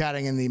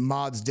chatting in the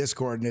mods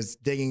Discord, and it's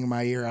dinging in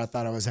my ear. I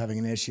thought I was having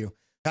an issue.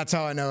 That's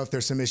how I know if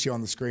there's some issue on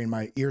the screen.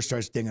 My ear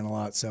starts dinging a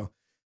lot. So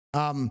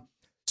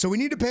we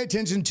need to pay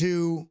attention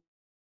to,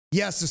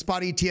 yes, the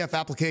spot ETF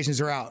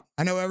applications are out.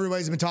 I know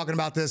everybody's been talking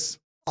about this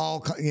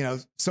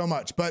so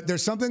much, but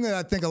there's something that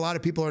I think a lot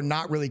of people are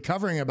not really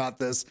covering about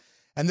this.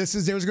 And this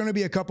is, there's going to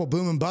be a couple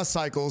boom and bust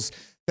cycles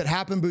that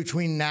happen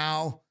between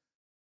now,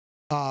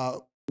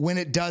 when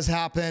it does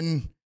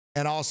happen,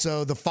 and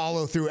also the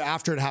follow through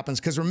after it happens.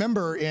 Because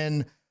remember,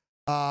 in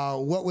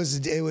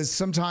it was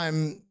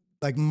sometime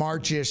like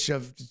March-ish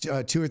of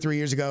 2 or 3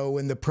 years ago,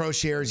 when the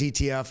ProShares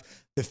ETF,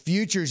 the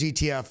futures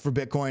ETF for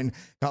Bitcoin,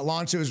 got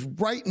launched. It was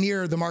right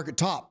near the market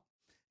top,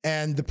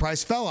 and the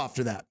price fell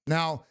after that.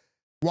 Now,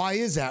 why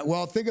is that?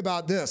 Well, think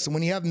about this.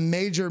 When you have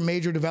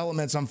major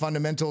developments on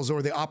fundamentals,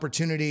 or the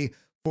opportunity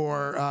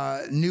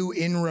for new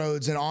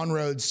inroads and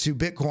onroads to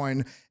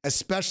Bitcoin,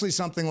 especially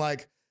something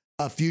like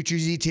a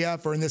futures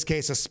ETF, or in this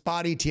case, a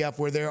spot ETF,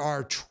 where there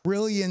are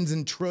trillions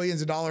and trillions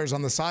of dollars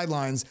on the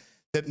sidelines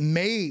that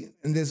may,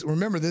 and this,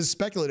 remember, this is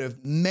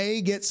speculative, may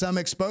get some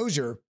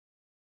exposure.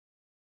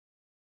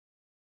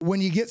 When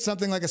you get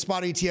something like a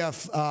spot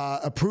ETF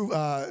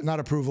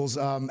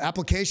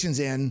applications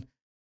in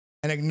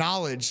and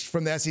acknowledged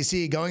from the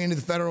SEC, going into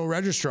the Federal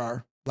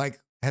Registrar, like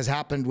has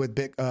happened with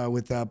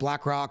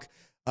BlackRock,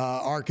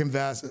 ARK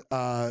Invest,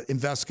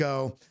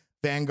 Invesco,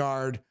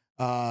 Vanguard.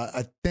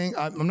 I think,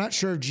 I'm not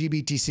sure if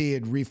GBTC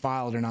had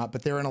refiled or not,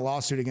 but they're in a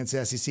lawsuit against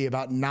the SEC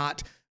about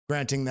not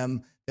granting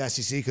them the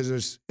SEC, because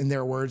there's, in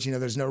their words,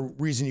 there's no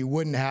reason you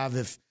wouldn't have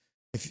if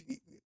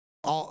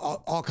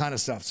all kind of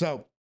stuff.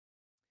 So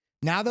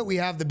now that we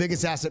have the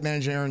biggest asset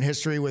manager in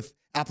history with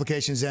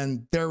applications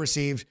in, they're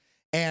received,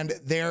 and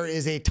there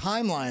is a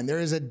timeline, there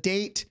is a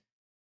date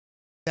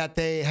that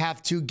they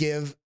have to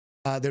give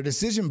their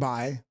decision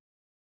by,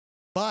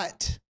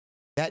 but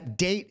that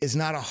date is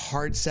not a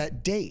hard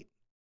set date.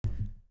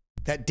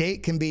 That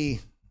date can be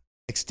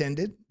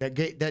extended. That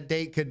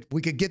date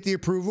we could get the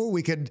approval.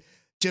 We could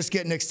just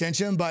get an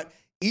extension. But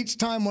each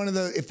time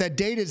if that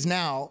date is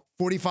now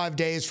 45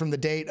 days from the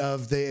date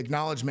of the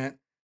acknowledgement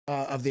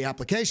of the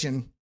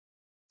application,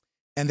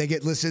 and they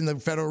get listed in the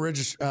Federal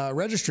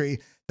Registry,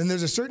 then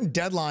there's a certain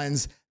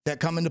deadlines that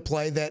come into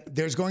play, that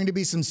there's going to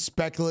be some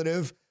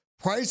speculative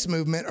price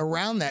movement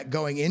around that,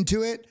 going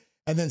into it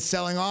and then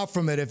selling off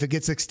from it if it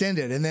gets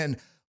extended. And then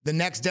the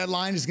next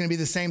deadline is going to be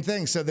the same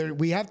thing. So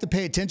we have to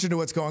pay attention to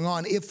what's going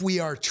on if we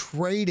are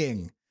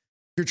trading. If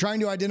you're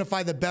trying to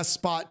identify the best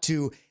spot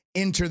to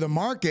enter the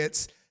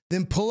markets,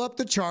 then pull up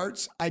the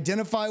charts,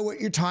 identify what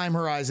your time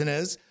horizon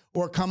is,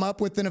 or come up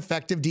with an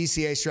effective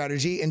DCA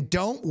strategy, and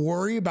don't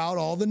worry about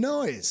all the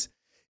noise.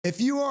 If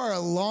you are a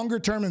longer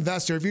term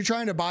investor, if you're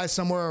trying to buy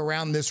somewhere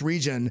around this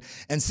region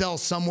and sell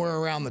somewhere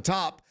around the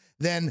top,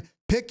 then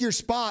pick your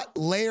spot,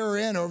 layer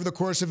in over the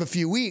course of a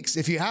few weeks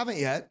if you haven't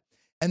yet,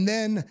 and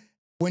then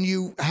when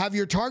you have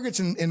your targets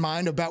in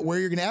mind about where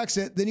you're going to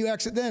exit, then you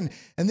exit then.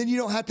 And then you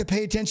don't have to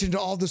pay attention to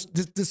all this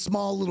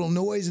small little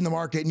noise in the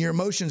market and your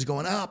emotions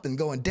going up and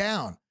going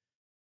down.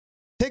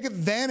 Take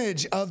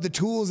advantage of the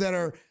tools that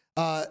are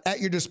at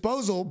your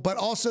disposal, but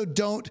also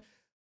don't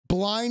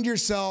blind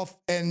yourself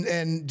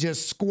and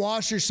just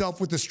squash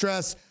yourself with the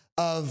stress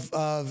of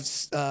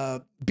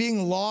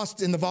being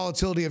lost in the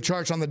volatility of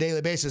charts on the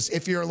daily basis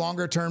if you're a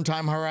longer term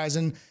time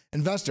horizon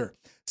investor.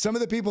 Some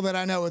of the people that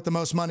I know with the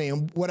most money,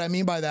 and what I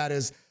mean by that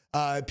is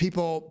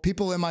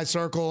people in my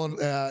circle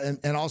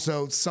and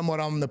also somewhat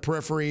on the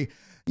periphery,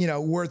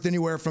 worth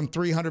anywhere from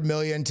 $300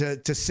 million to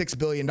 $6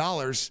 billion.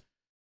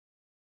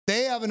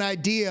 They have an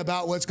idea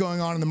about what's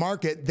going on in the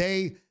market.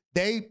 They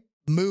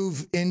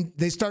move in,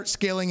 they start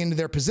scaling into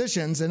their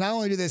positions, and not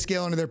only do they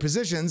scale into their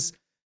positions,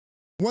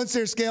 once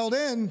they're scaled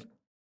in,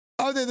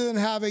 other than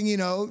having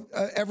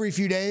every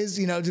few days,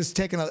 just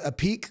taking a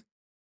peek,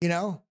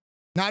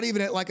 not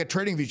even at like a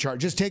TradingView chart,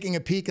 just taking a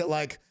peek at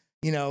like,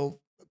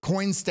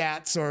 coin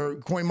stats or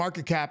coin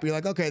market cap. You're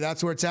like, okay,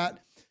 that's where it's at.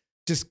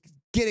 Just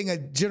getting a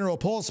general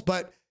pulse.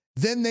 But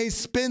then they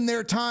spend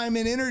their time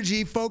and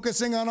energy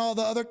focusing on all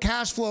the other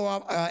cash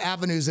flow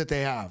avenues that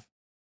they have.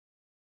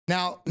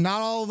 Now, not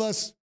all of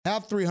us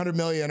have 300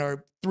 million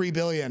or 3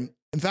 billion.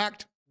 In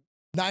fact,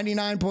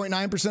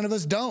 99.9% of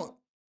us don't.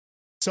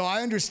 So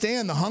I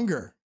understand the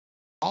hunger.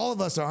 All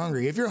of us are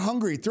hungry. If you're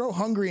hungry, throw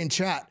hungry in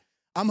chat.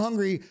 I'm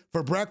hungry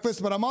for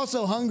breakfast, but I'm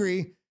also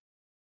hungry,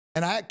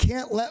 and I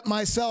can't let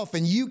myself,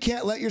 and you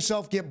can't let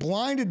yourself get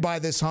blinded by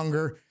this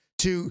hunger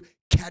to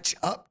catch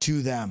up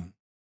to them.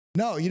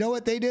 No, you know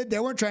what they did? They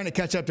weren't trying to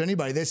catch up to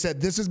anybody. They said,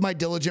 this is my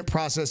diligent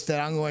process that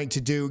I'm going to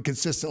do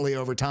consistently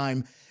over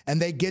time.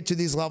 And they get to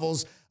these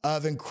levels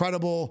of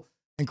incredible,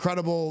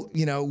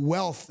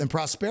 wealth and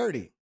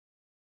prosperity.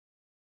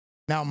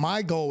 Now,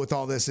 my goal with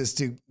all this is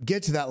to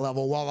get to that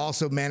level while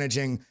also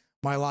managing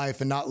my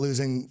life and not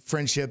losing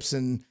friendships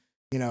and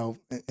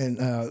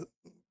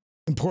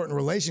important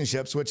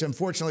relationships, which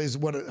unfortunately is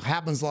what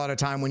happens a lot of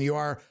time when you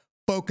are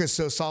focused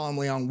so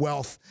solemnly on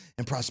wealth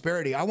and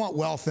prosperity. I want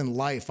wealth in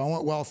life. I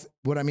want wealth.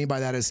 What I mean by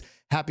that is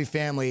happy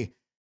family,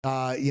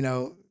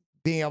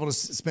 being able to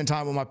spend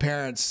time with my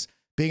parents,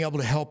 being able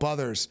to help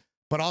others,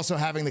 but also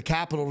having the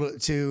capital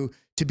to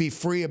be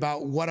free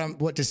about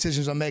what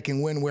decisions I'm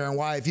making, when, where, and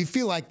why. If you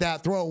feel like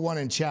that, throw a 1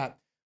 in chat.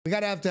 We got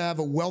to have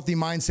a wealthy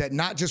mindset,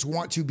 not just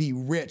want to be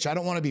rich. I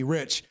don't want to be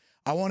rich.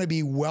 I want to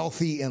be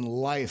wealthy in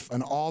life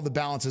and all the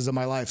balances of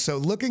my life. So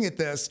looking at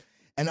this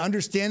and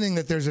understanding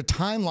that there's a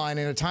timeline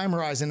and a time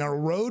horizon and a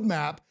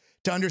roadmap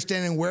to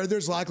understanding where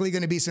there's likely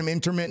going to be some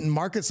intermittent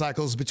market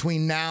cycles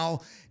between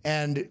now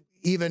and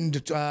even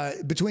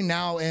between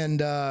now and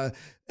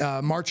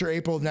March or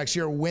April of next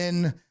year,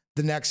 when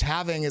the next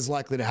halving is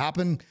likely to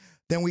happen,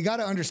 then we got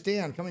to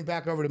understand, coming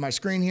back over to my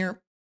screen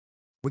here,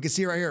 we can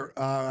see right here,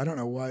 I don't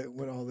know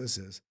what all this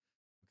is.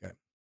 Okay.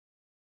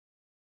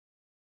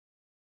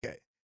 Okay.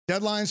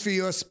 Deadlines for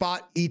US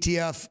spot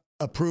ETF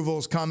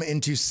approvals come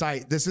into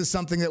sight. This is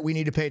something that we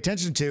need to pay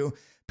attention to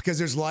because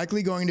there's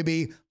likely going to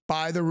be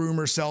buy the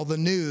rumor, sell the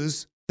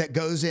news that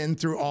goes in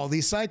through all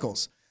these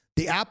cycles.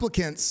 The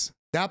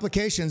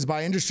applications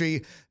by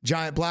industry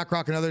giant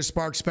BlackRock and others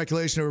spark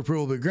speculation of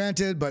approval to be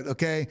granted, but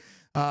okay.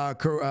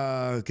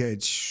 Okay,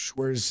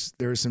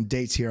 there's some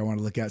dates here I want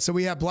to look at. So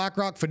we have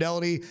BlackRock,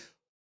 Fidelity,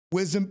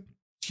 Wisdom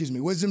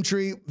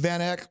Tree,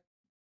 Van Eck,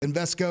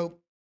 Invesco.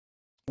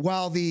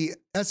 While the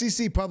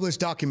SEC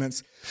published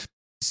documents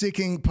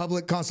seeking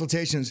public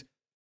consultations,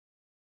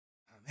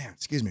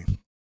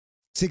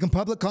 seeking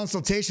public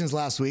consultations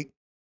last week,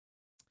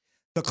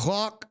 the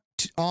clock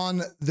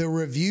on the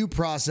review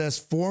process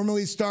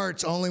formally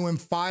starts only when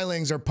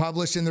filings are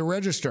published in the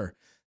register.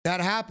 That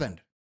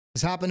happened.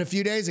 This happened a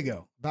few days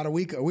ago, about a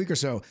week or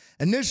so.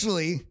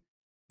 Initially,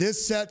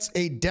 this sets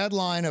a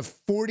deadline of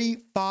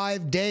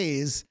 45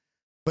 days,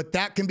 but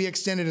that can be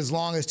extended as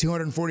long as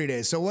 240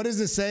 days. So what is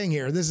this saying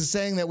here? This is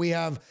saying that we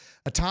have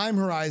a time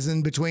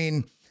horizon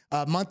between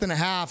a month and a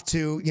half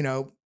to,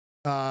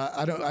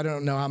 I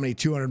don't know how many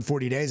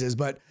 240 days is,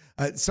 but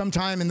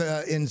sometime in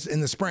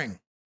the spring.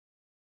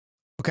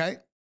 Okay.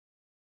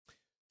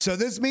 So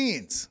this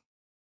means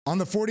on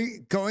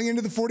the going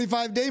into the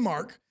 45-day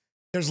mark,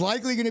 there's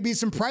likely going to be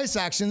some price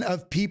action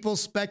of people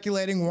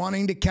speculating,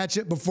 wanting to catch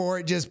it before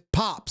it just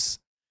pops.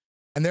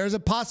 And there's a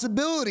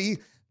possibility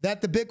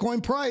that the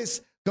Bitcoin price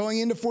going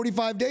into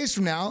 45 days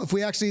from now, if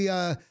we actually,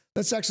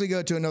 let's actually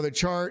go to another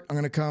chart. I'm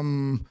going to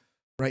come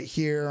right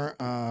here.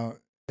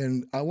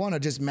 And I want to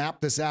just map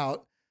this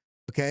out.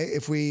 Okay.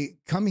 If we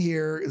come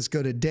here, let's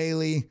go to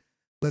daily.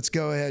 Let's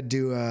go ahead and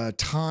do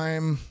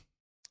time.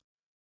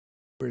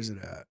 Where's it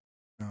at?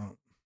 Oh,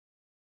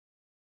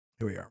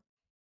 here we are.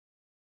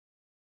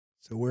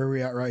 So where are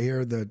we at right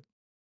here? It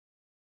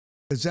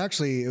was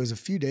a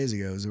few days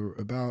ago. It was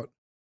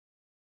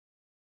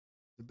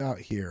about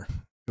here.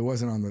 It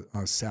wasn't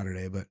on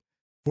Saturday, but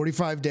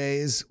 45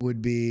 days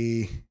would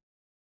be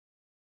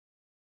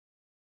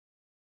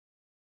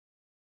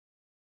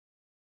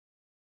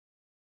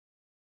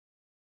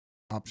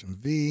option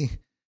V.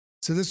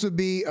 So this would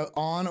be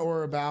on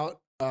or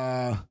about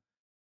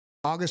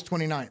August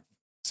 29th.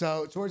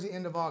 So towards the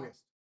end of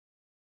August.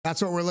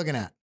 That's what we're looking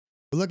at.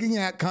 We're looking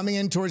at coming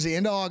in towards the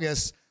end of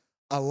August,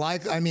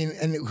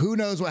 and who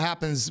knows what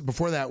happens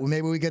before that.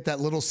 Maybe we get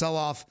that little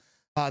sell-off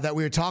that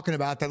we were talking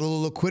about, that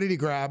little liquidity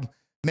grab.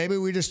 Maybe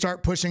we just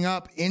start pushing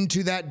up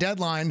into that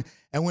deadline.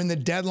 And when the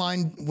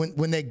deadline,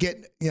 when they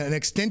get an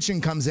extension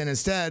comes in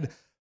instead,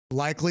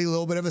 likely a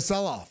little bit of a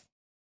sell-off.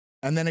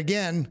 And then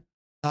again,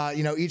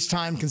 each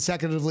time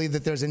consecutively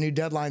that there's a new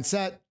deadline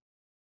set,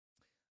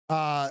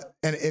 and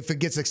if it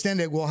gets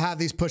extended, we'll have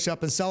these push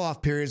up and sell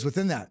off periods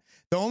within that.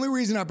 The only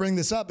reason I bring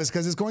this up is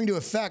because it's going to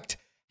affect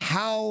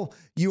how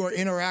you are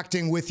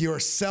interacting with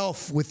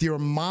yourself, with your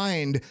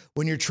mind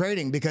when you're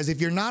trading. Because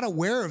if you're not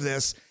aware of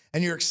this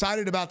and you're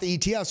excited about the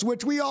ETFs,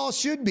 which we all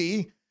should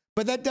be,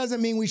 but that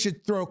doesn't mean we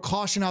should throw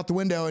caution out the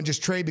window and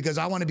just trade because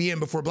I want to be in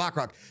before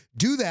BlackRock.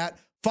 Do that.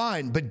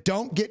 Fine, but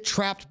don't get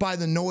trapped by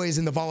the noise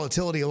and the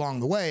volatility along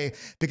the way,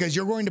 because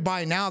you're going to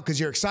buy now because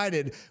you're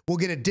excited. We'll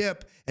get a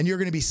dip and you're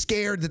going to be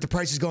scared that the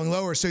price is going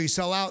lower. So you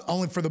sell out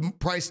only for the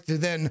price to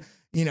then,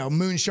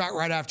 moonshot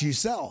right after you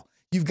sell.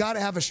 You've got to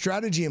have a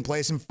strategy in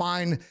place and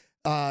find,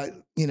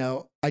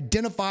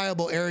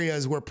 identifiable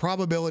areas where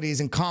probabilities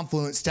and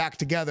confluence stack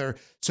together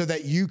so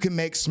that you can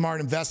make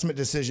smart investment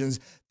decisions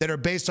that are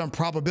based on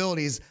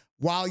probabilities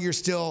while you're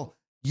still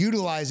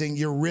utilizing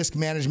your risk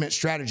management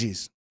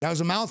strategies. That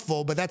was a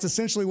mouthful, but that's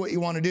essentially what you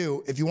want to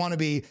do if you want to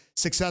be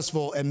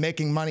successful and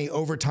making money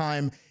over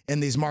time in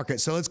these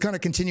markets. So let's kind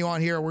of continue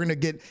on here. We're going to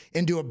get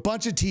into a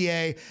bunch of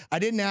TA. I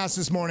didn't ask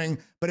this morning,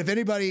 but if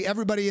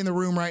everybody in the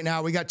room right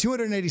now, we got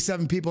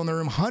 287 people in the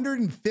room,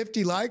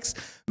 150 likes.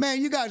 Man,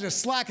 you guys are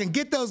slacking.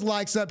 Get those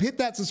likes up, hit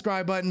that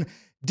subscribe button,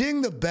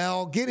 ding the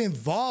bell, get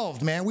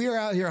involved, man. We are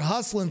out here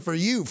hustling for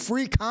you.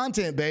 Free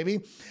content,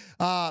 baby.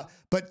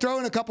 But throw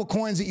in a couple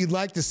coins that you'd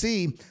like to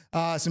see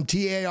some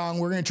TA on.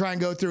 We're going to try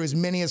and go through as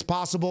many as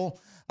possible,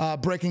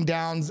 breaking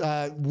down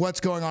what's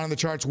going on in the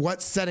charts,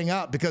 what's setting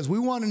up, because we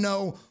want to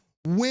know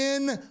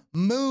when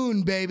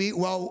moon, baby.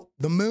 Well,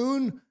 the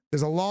moon,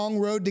 there's a long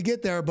road to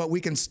get there, but we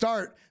can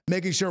start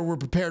making sure we're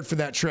prepared for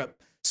that trip.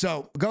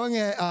 So going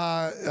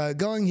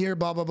here,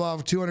 blah, blah, blah,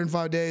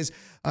 205 days.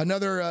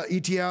 Another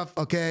ETF,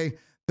 okay,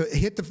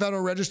 hit the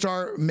Federal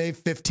Register May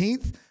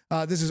 15th.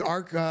 This is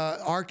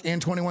ARK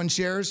and 21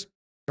 shares.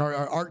 Or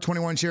ARK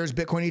 21 shares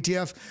Bitcoin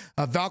ETF.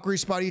 Valkyrie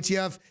Spot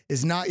ETF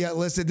is not yet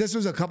listed. This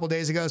was a couple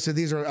days ago, so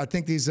these are I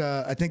think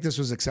this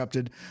was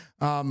accepted.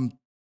 The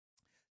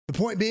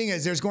point being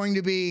is there's going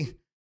to be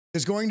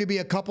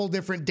a couple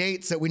different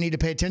dates that we need to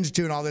pay attention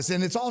to and all this,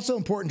 and it's also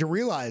important to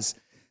realize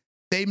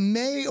they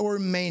may or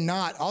may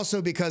not,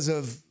 also because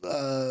of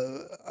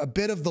a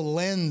bit of the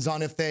lens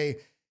on if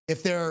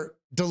they're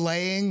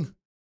delaying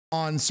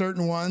on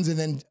certain ones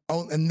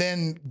and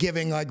then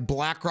giving like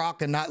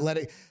BlackRock and not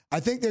letting. I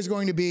think there's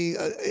going to be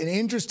an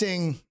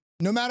interesting,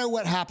 no matter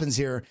what happens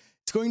here,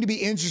 it's going to be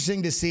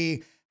interesting to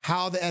see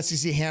how the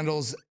SEC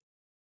handles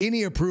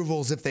any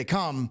approvals if they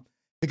come,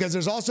 because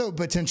there's also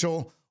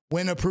potential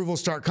when approvals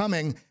start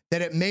coming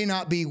that it may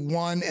not be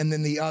one and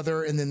then the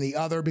other and then the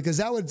other, because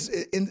that would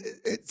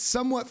it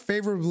somewhat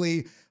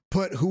favorably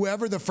put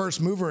whoever the first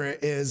mover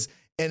is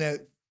in a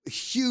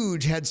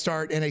huge head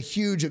start and a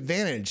huge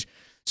advantage.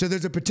 So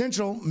there's a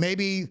potential,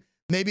 maybe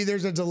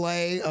there's a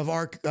delay of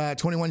ARK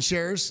 21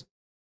 shares.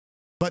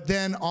 But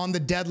then on the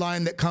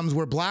deadline that comes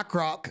where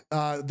BlackRock,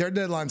 their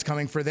deadline's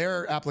coming for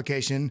their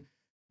application,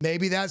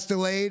 maybe that's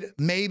delayed.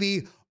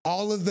 Maybe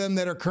all of them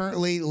that are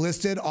currently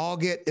listed all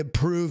get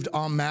approved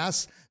en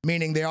masse,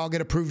 meaning they all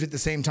get approved at the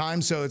same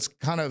time. So it's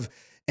kind of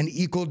an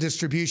equal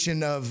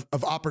distribution of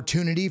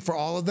opportunity for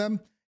all of them.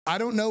 I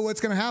don't know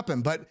what's going to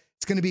happen, but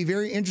it's going to be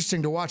very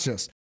interesting to watch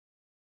this.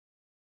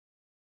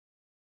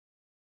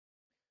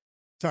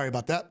 Sorry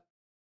about that.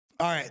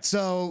 All right.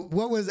 So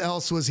what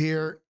else was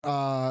here?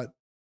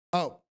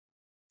 Oh,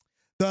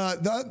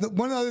 the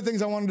one of the other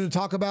things I wanted to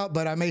talk about,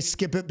 but I may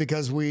skip it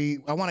because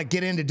I want to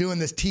get into doing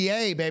this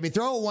TA, baby.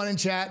 Throw a 1 in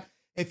chat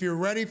if you're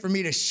ready for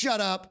me to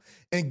shut up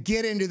and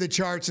get into the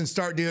charts and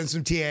start doing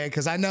some TA,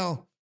 because I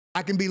know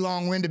I can be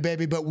long-winded,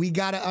 baby, but we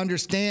got to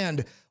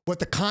understand what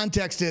the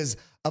context is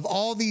of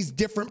all these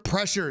different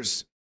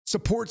pressures,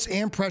 supports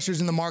and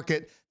pressures in the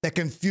market that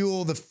can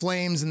fuel the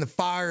flames and the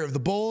fire of the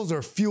bulls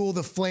or fuel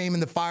the flame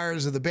and the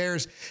fires of the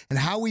bears, and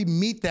how we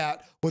meet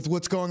that with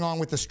what's going on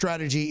with the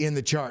strategy in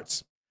the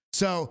charts.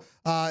 So,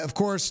 of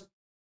course,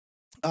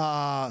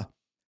 I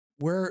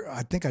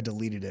think I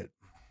deleted it.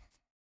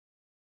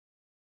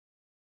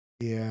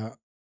 Yeah,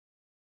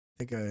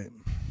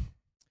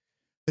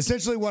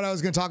 essentially what I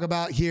was going to talk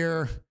about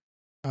here,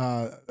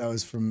 that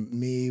was from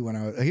me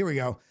here we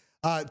go.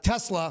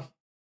 Tesla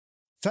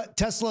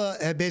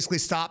had basically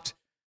stopped.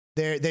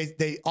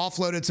 They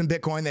offloaded some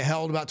Bitcoin. They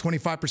held about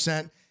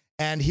 25%.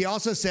 And he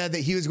also said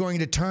that he was going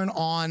to turn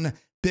on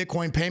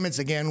Bitcoin payments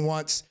again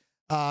once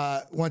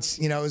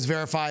you know, it was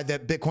verified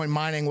that Bitcoin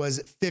mining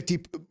was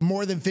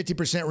more than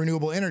 50%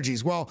 renewable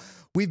energies. Well,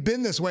 we've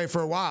been this way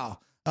for a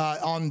while.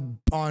 On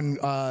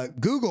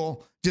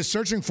Google, just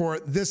searching for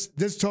it,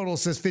 this total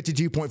says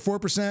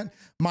 52.4%.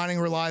 Mining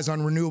relies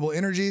on renewable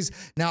energies.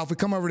 Now, if we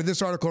come over to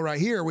this article right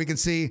here, we can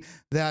see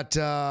that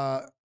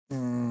I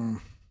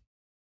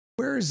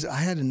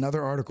had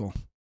another article.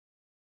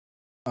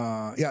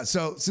 Yeah,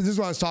 so this is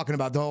what I was talking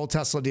about, the whole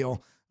Tesla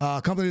deal.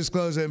 Company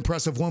disclosed an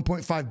impressive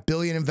 1.5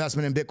 billion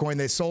investment in Bitcoin.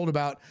 They sold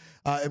about,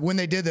 when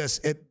they did this,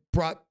 it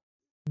brought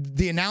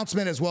the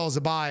announcement as well as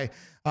the buy.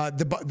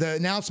 The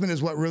announcement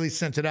is what really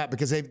sent it up,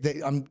 because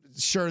I'm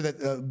sure that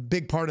a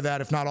big part of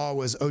that, if not all,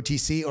 was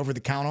OTC, over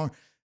the counter,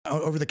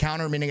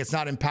 meaning it's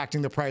not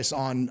impacting the price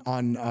on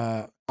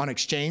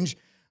exchange.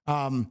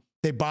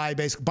 They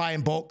basically buy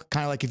in bulk,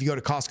 kind of like if you go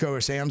to Costco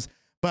or Sam's.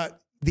 But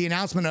the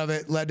announcement of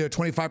it led to a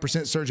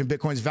 25% surge in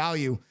Bitcoin's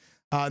value.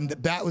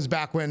 That was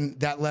back when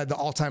that led the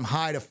all-time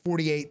high to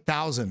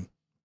 48,000.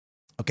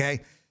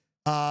 Okay.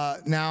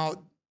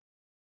 Now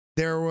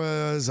there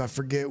was, I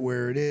forget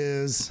where it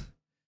is.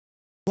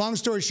 Long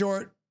story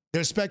short,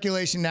 there's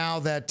speculation now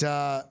that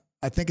I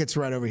think it's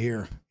right over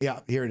here. Yeah,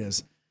 here it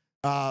is.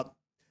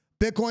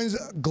 Bitcoin's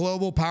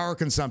global power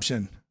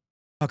consumption.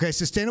 Okay,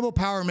 sustainable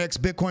power mix,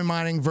 Bitcoin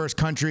mining versus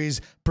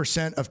countries,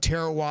 % of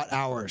terawatt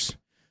hours.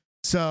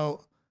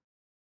 So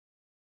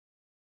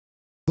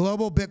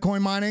global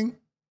Bitcoin mining,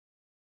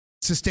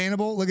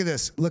 sustainable. Look at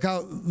this. Look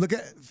at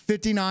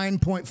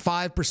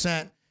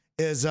 59.5%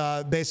 is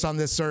based on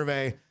this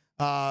survey.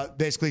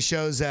 Basically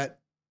shows that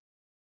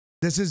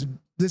this is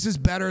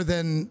better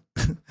than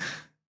this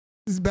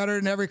is better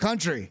than every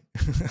country.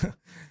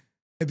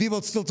 And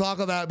people still talk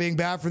about it being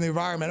bad for the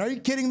environment. Are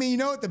you kidding me? You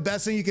know what the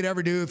best thing you could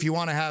ever do if you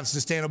want to have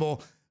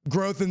sustainable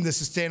growth in the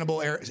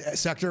sustainable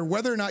sector,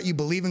 whether or not you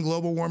believe in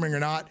global warming or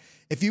not,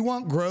 if you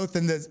want growth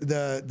in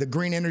the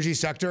green energy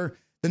sector,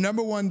 the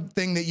number one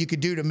thing that you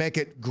could do to make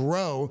it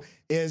grow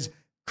is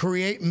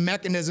create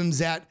mechanisms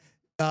that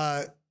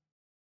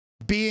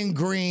being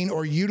green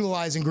or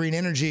utilizing green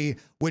energy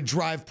would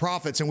drive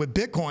profits. And with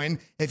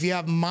Bitcoin, if you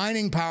have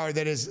mining power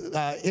that is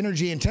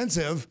energy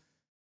intensive,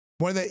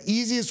 one of the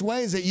easiest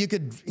ways that you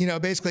could,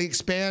 basically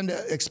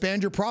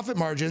expand your profit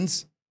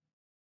margins,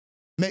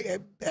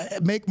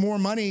 make more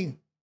money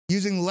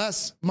using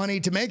less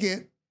money to make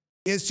it,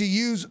 is to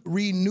use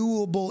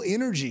renewable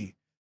energy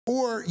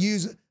or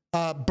use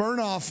burn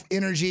off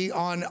energy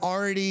on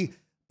already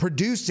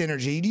produced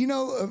energy. Do you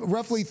know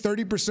roughly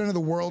 30% of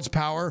the world's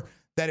power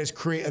that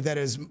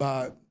is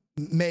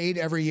made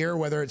every year,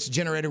 whether it's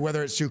generated,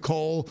 whether it's through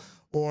coal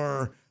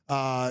or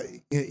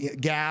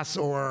gas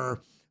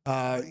or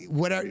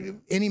whatever,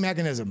 any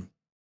mechanism,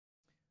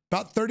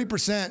 about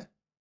 30%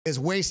 is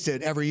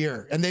wasted every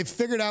year. And they've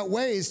figured out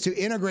ways to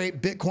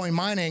integrate Bitcoin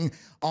mining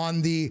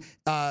on the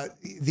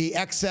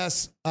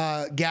excess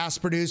gas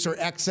produced or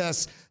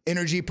excess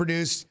energy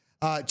produced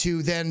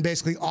to then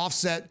basically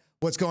offset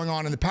what's going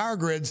on in the power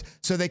grids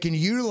so they can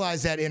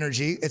utilize that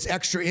energy. It's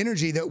extra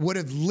energy that would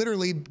have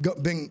literally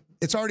been,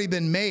 it's already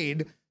been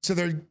made. So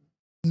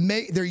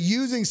they're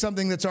using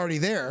something that's already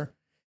there.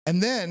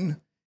 And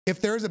then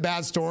if there's a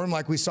bad storm,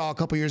 like we saw a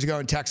couple years ago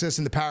in Texas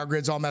and the power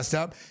grid's all messed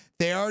up,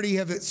 they already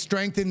have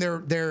strengthened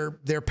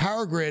their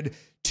power grid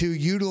to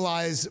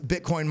utilize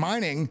Bitcoin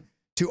mining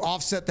to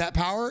offset that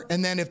power.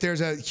 And then if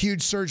there's a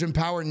huge surge in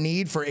power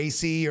need for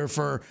AC or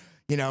for,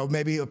 you know,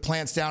 maybe a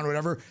plant's down or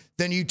whatever,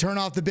 then you turn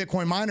off the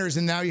Bitcoin miners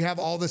and now you have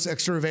all this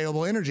extra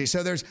available energy.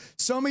 So there's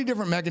so many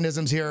different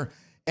mechanisms here,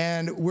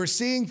 and we're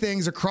seeing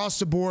things across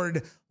the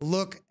board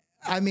look,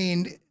 I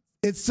mean,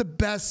 it's the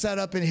best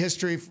setup in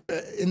history,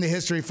 in the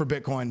history for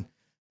Bitcoin.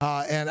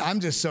 And I'm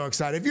just so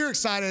excited. If you're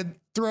excited,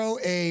 throw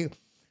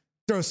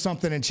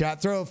something in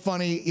chat, throw a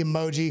funny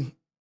emoji.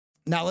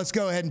 Now let's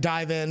go ahead and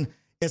dive in.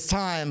 It's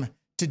time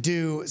to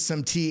do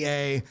some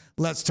TA.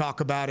 Let's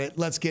talk about it.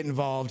 Let's get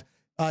involved.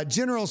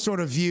 General sort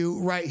of view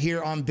right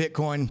here on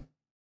Bitcoin.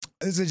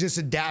 This is just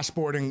a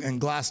dashboard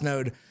and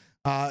Glassnode.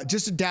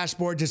 Just a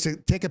dashboard, just to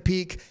take a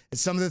peek at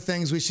some of the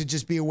things we should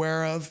just be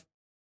aware of.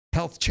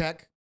 Health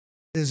check.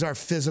 This is our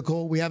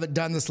physical. We haven't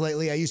done this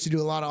lately. I used to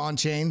do a lot of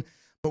on-chain,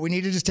 but we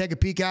need to just take a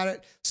peek at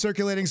it.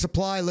 Circulating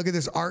supply. Look at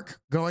this arc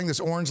going, this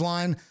orange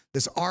line.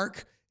 This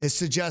arc is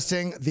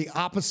suggesting the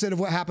opposite of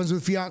what happens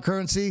with fiat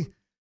currency.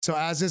 So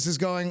as this is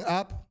going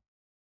up,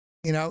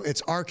 you know,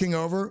 it's arcing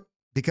over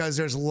because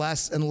there's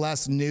less and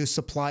less new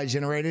supply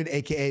generated,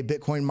 AKA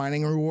Bitcoin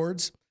mining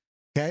rewards.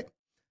 Okay.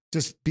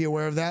 Just be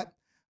aware of that.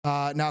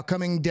 Now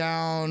coming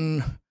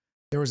down,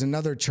 there was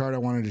another chart I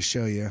wanted to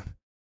show you.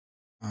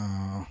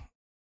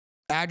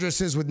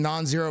 Addresses with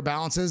non-zero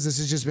balances. This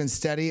has just been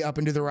steady up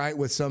and to the right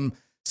with some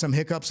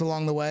hiccups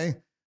along the way,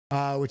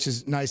 which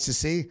is nice to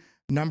see.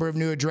 Number of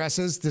new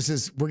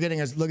addresses. We're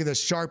getting a look at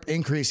this sharp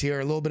increase here,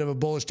 a little bit of a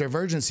bullish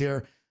divergence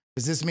here.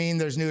 Does this mean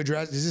there's new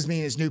addresses? Does this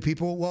mean it's new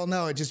people? Well,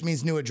 no, it just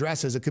means new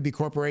addresses. It could be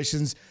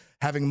corporations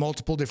having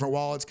multiple different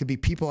wallets, could be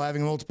people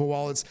having multiple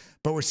wallets,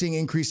 but we're seeing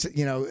increase,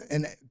 you know,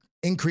 an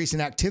increase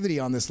in activity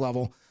on this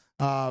level.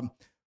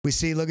 We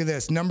see, look at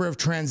this number of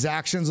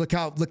transactions. Look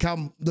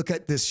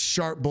at this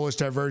sharp bullish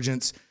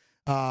divergence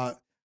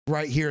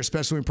right here,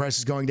 especially when price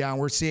is going down.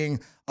 We're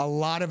seeing a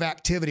lot of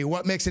activity.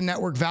 What makes a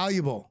network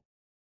valuable?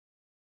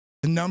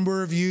 The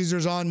number of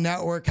users on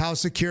network, how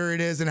secure it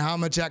is, and how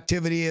much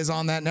activity is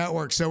on that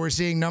network. So we're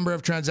seeing number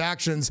of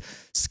transactions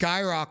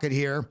skyrocket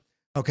here.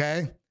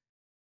 Okay,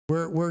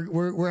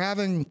 we're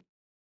having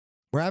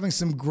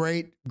some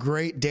great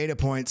data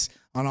points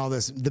on all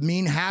this. The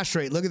mean hash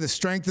rate. Look at the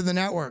strength of the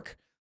network.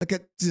 Look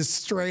at just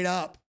straight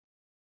up.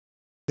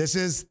 This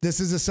is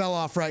a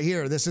sell-off right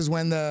here. This is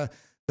when the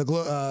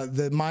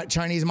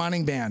Chinese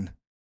mining ban.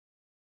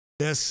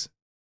 This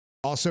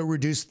also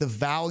reduced the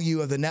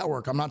value of the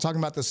network. I'm not talking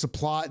about the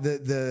supply,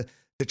 the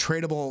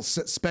tradable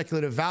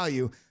speculative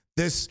value.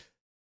 This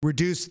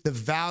reduced the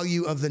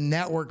value of the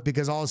network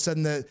because all of a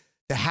sudden the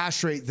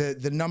hash rate,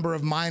 the number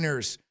of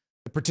miners,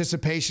 the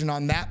participation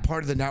on that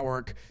part of the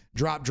network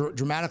dropped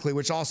dramatically,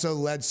 which also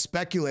led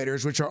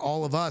speculators, which are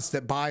all of us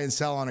that buy and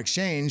sell on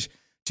exchange,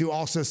 to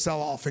also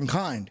sell off in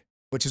kind,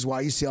 which is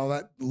why you see all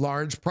that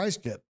large price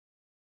dip.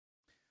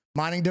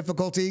 Mining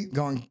difficulty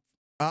going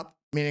up,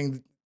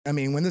 meaning, I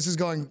mean, when this is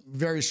going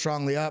very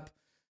strongly up,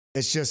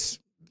 it's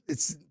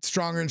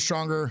stronger and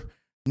stronger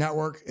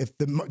network. If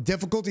the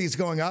difficulty is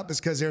going up,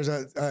 it's because there's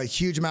a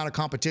huge amount of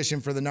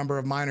competition for the number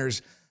of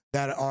miners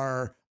that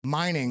are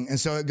mining. And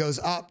so it goes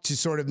up to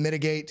sort of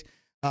mitigate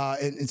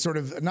and sort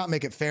of not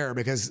make it fair,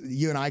 because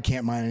you and I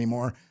can't mine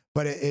anymore,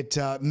 but it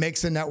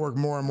makes the network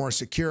more and more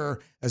secure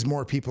as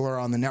more people are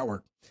on the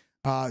network.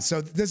 So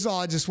this is all.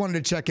 I just wanted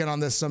to check in on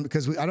this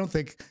because I don't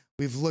think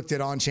we've looked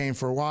at on-chain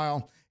for a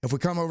while. If we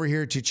come over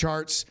here to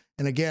charts,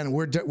 and again,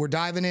 we're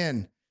diving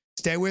in.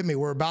 Stay with me.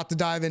 We're about to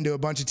dive into a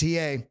bunch of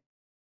TA.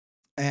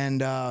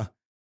 And all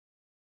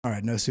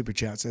right, no super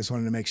chats. I just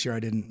wanted to make sure I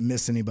didn't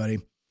miss anybody.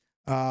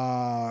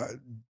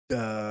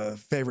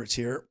 Favorites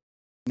here.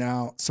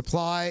 Now,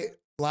 supply,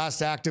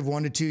 last active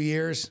 1 to 2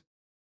 years.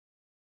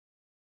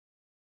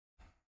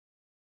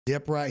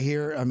 Dip right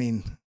here. I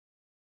mean,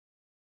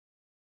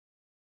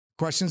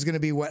 question's going to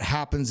be what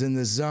happens in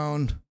this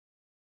zone.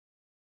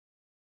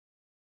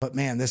 But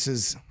man, this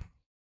is,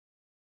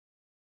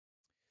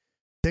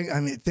 I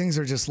mean, things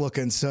are just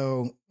looking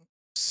so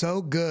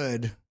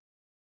good,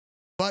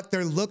 but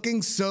they're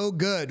looking so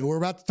good. We're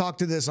about to talk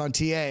to this on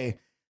TA,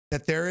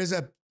 that there is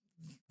a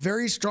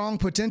very strong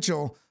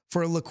potential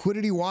for a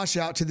liquidity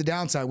washout to the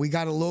downside. We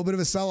got a little bit of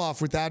a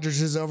sell-off with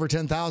addresses over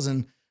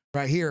 10,000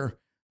 right here.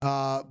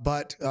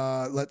 But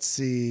let's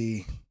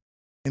see.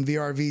 In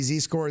VRV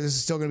Z-score, this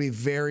is still going to be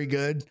very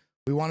good.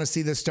 We want to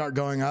see this start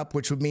going up,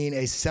 which would mean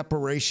a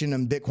separation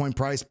in Bitcoin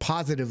price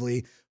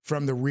positively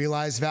from the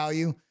realized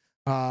value,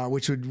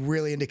 which would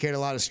really indicate a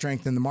lot of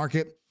strength in the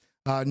market.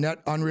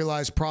 Net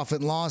unrealized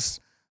profit and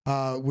loss.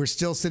 We're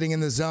still sitting in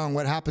the zone.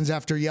 What happens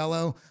after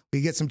yellow?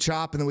 We get some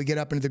chop and then we get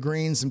up into the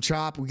green, some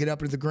chop, we get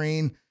up into the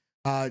green,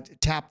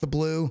 tap the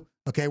blue.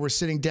 Okay, we're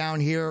sitting down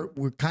here.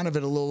 We're kind of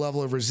at a low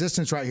level of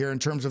resistance right here in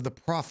terms of the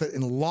profit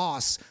and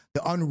loss,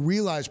 the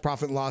unrealized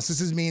profit and loss.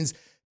 This means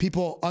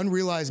people,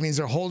 unrealized means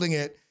they're holding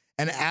it,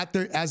 and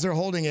as they're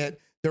holding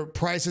it, their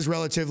price is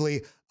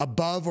relatively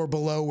above or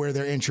below where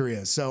their entry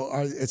is. So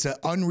it's an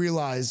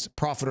unrealized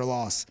profit or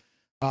loss.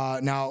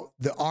 Now,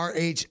 the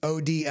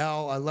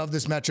RHODL, I love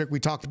this metric.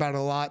 We talked about it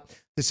a lot.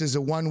 This is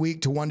a 1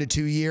 week to 1 to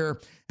 2 year,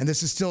 and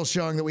this is still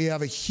showing that we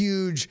have a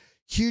huge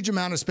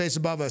amount of space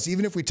above us.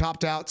 Even if we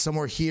topped out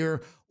somewhere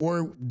here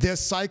or this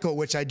cycle,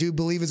 which I do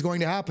believe is going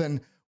to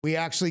happen, we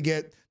actually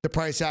get the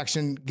price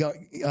action,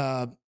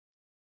 the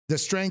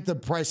strength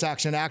of price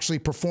action actually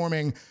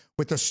performing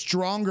with a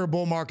stronger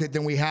bull market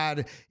than we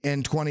had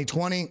in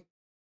 2020,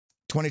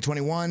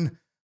 2021,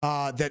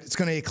 that it's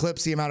going to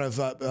eclipse the amount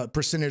of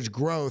percentage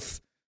growth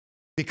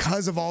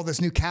because of all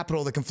this new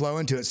capital that can flow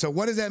into it. So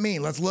what does that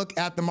mean? Let's look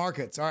at the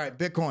markets. All right,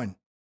 Bitcoin.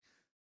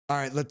 All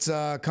right, let's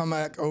come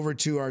back over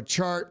to our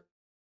chart.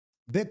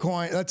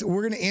 Bitcoin,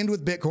 we're going to end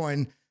with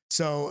Bitcoin.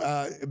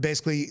 So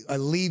basically, I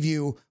leave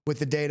you with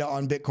the data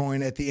on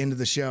Bitcoin at the end of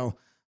the show.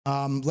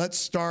 Let's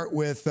start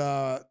with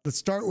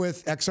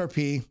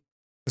XRP.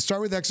 Let's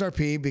start with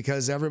XRP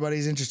because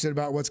everybody's interested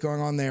about what's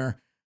going on there.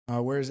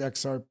 Where's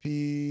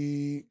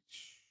XRP?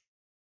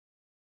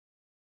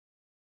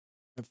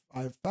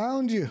 I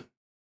found you.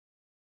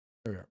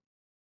 There we are.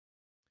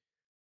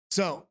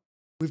 So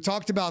we've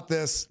talked about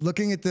this.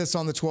 Looking at this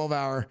on the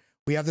 12-hour.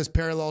 We have this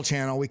parallel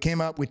channel. We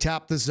came up, we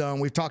tapped the zone.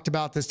 We've talked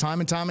about this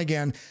time and time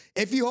again.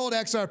 If you hold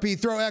XRP,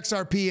 throw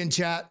XRP in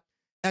chat,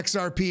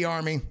 XRP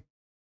Army.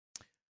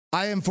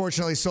 I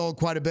unfortunately sold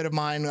quite a bit of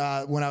mine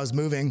when I was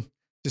moving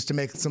just to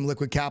make some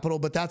liquid capital,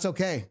 but that's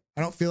okay.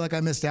 I don't feel like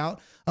I missed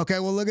out. Okay,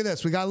 well, look at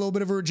this. We got a little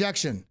bit of a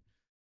rejection.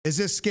 Is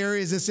this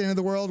scary? Is this the end of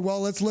the world? Well,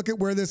 let's look at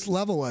where this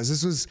level was.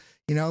 This was,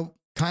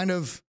 kind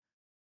of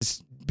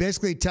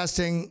basically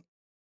testing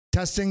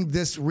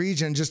this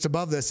region just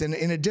above this. And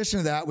in addition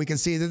to that, we can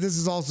see that this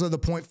is also the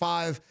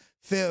 0.5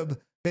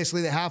 fib,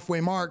 basically the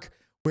halfway mark.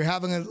 We're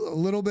having a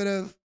little bit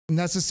of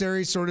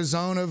necessary sort of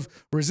zone of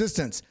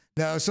resistance.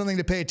 Now, something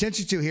to pay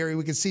attention to here,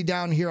 we can see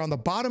down here on the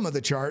bottom of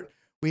the chart,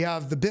 we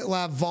have the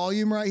BitLab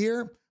volume right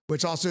here,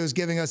 which also is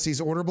giving us these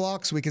order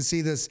blocks. We can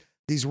see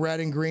these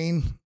red and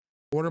green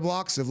order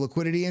blocks of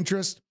liquidity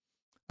interest.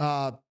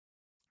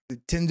 They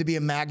tend to be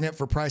a magnet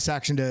for price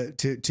action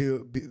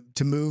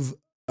to move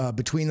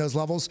between those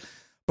levels.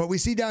 But we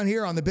see down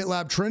here on the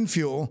BitLab trend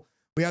fuel,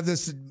 we have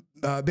this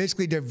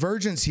basically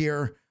divergence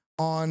here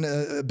on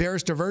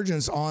bearish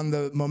divergence on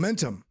the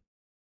momentum.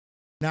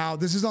 Now,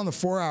 this is on the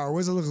 4-hour. What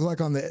does it look like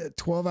on the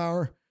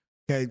 12-hour?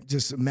 Okay,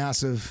 just a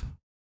massive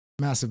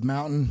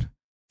mountain.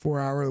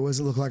 4-hour. What does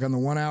it look like on the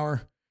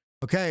 1-hour?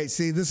 Okay,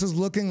 see, this is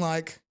looking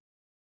like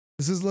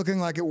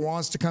it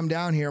wants to come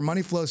down here.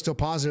 Money flow is still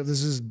positive.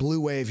 This is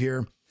blue wave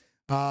here.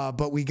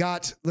 But we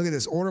got, look at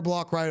this, order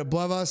block right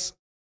above us.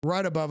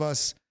 Right above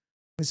us.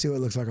 Let's see what it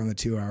looks like on the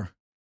 2-hour.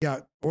 Yeah,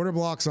 order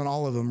blocks on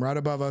all of them right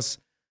above us.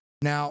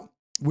 Now,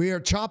 we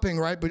are chopping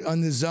right on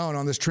the zone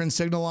on this trend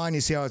signal line.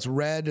 You see how it's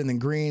red and then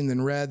green,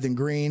 then red, then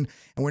green.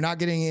 And we're not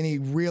getting any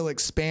real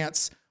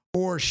expanse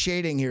or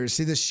shading here.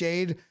 See the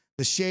shade?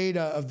 The shade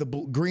of the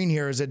green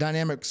here is a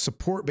dynamic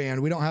support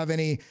band. We don't have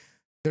any,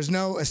 there's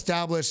no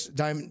established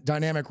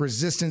dynamic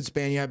resistance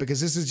band yet because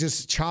this is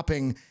just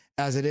chopping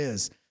as it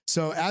is.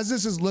 So as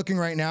this is looking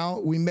right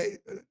now,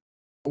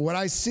 what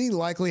I see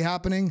likely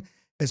happening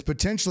is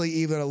potentially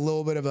even a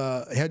little bit of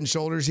a head and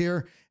shoulders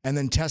here and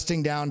then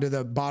testing down to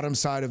the bottom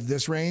side of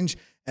this range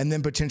and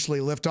then potentially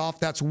lift off.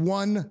 That's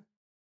one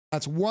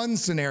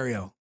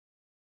scenario.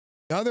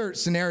 The other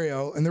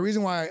scenario, and the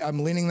reason why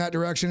I'm leaning that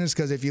direction is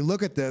because if you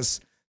look at this,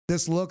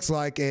 this looks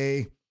like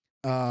it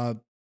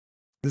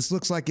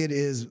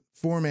is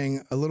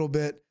forming a little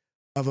bit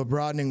of a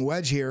broadening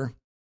wedge here.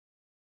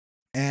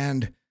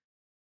 And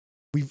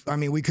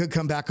we could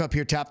come back up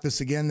here, tap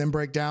this again, then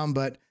break down,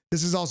 but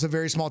this is also a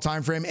very small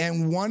time frame.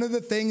 And one of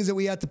the things that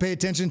we have to pay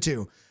attention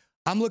to,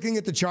 I'm looking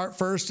at the chart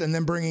first and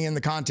then bringing in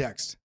the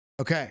context.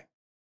 Okay.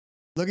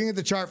 Looking at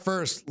the chart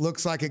first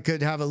looks like it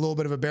could have a little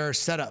bit of a bearish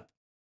setup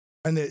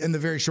in the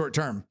very short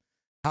term.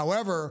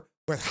 However,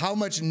 with how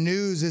much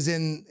news is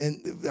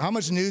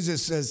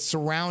is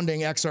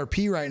surrounding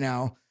XRP right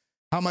now,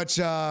 how much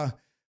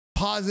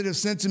positive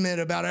sentiment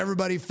about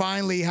everybody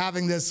finally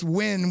having this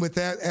win with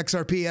that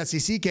XRP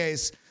SEC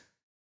case,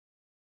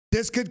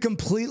 this could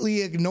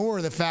completely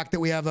ignore the fact that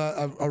we have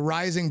a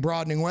rising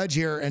broadening wedge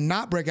here and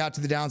not break out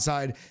to the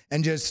downside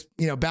and just,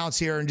 bounce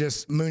here and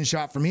just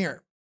moonshot from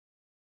here.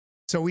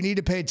 So we need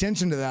to pay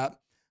attention to that.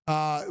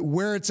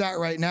 Where it's at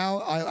right now,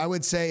 I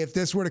would say if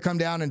this were to come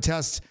down and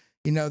test,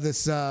 you know,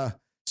 this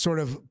sort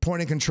of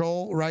point and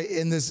control right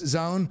in this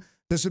zone,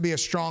 this would be a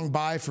strong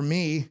buy for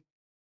me.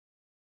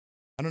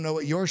 I don't know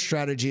what your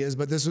strategy is,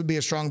 but this would be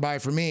a strong buy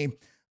for me.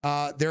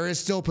 There is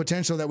still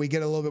potential that we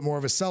get a little bit more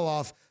of a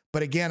sell-off.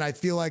 But again, I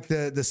feel like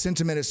the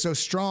sentiment is so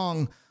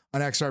strong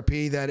on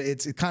XRP that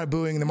it's kind of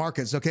buoying the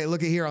markets. Okay,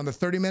 look at here on the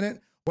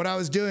 30-minute. What I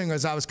was doing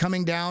was I was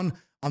coming down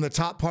on the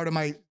top part of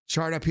my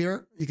chart up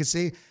here. You can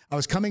see I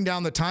was coming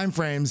down the time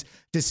frames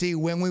to see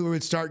when we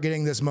would start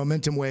getting this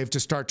momentum wave to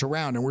start to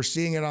round. And we're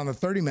seeing it on the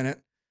 30-minute.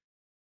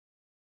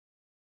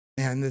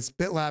 And this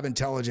BitLab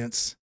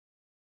intelligence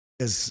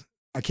is,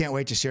 I can't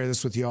wait to share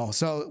this with you all.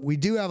 So we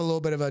do have a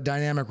little bit of a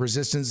dynamic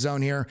resistance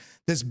zone here.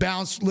 This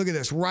bounce, look at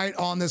this, right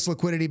on this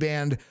liquidity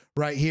band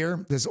right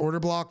here. This order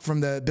block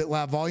from the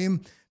BitLab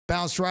volume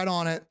bounced right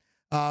on it.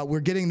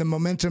 We're getting the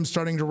momentum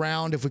starting to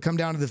round. If we come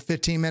down to the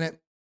 15-minute,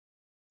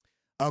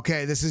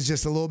 okay, this is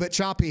just a little bit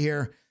choppy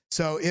here.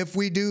 So if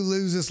we do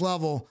lose this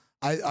level,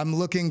 I'm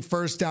looking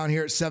first down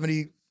here at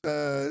 70,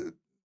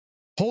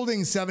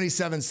 holding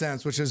 77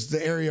 cents, which is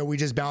the area we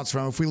just bounced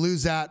from. If we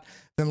lose that,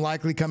 then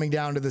likely coming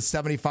down to the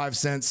 75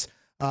 cents.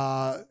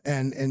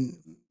 And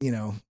you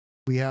know,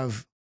 we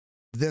have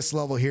this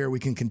level here we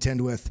can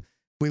contend with. If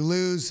we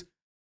lose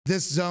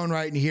this zone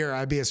right in here,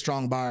 I'd be a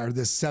strong buyer.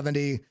 This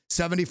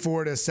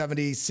 74 to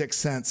 76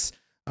 cents.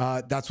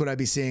 That's what I'd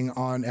be seeing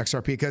on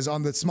XRP, because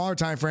on the smaller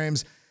time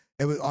frames,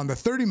 it was on the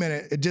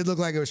 30-minute, it did look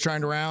like it was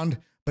trying to round,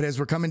 but as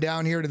we're coming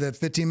down here to the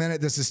 15-minute,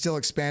 this is still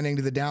expanding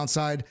to the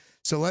downside.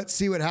 So let's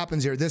see what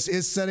happens here. This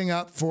is setting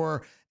up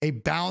for a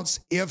bounce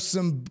if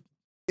some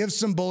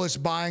bullish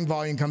buying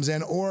volume comes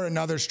in or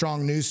another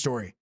strong news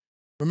story.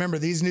 Remember,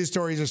 these news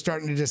stories are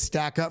starting to just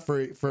stack up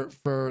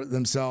for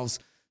themselves,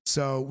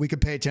 so we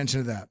could pay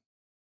attention to that.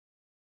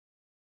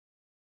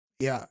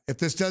 Yeah, if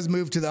this does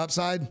move to the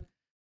upside,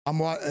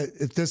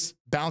 if this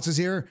bounces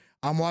here,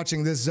 I'm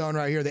watching this zone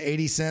right here, the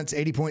 80 cents,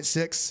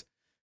 80.6.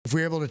 If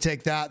we're able to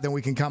take that, then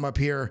we can come up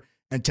here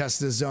and test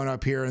this zone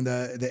up here in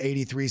the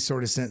 83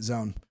 sort of cent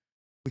zone.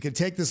 We can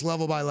take this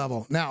level by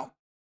level. Now,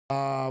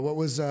 what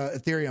was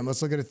Ethereum?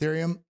 Let's look at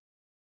Ethereum.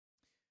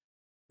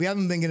 We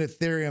haven't been getting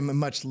Ethereum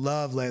much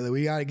love lately.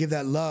 We got to give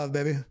that love,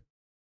 baby.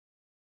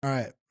 All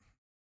right.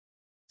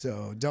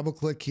 So double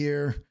click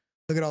here.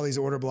 Look at all these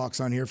order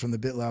blocks on here from the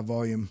BitLab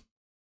volume.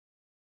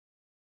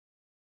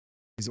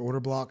 These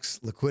order blocks,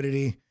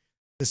 liquidity.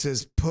 This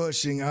is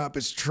pushing up.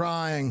 It's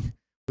trying.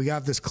 We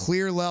got this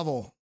clear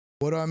level.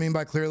 What do I mean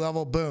by clear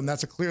level? Boom.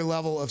 That's a clear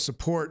level of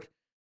support.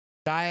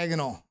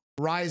 Diagonal,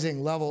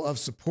 rising level of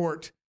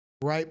support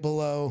right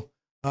below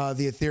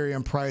the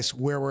Ethereum price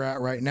where we're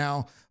at right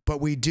now.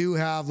 But we do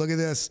have, look at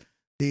this,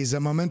 these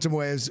momentum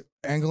waves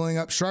angling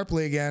up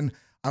sharply again.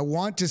 I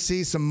want to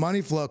see some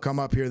money flow come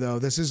up here, though.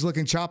 This is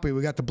looking choppy.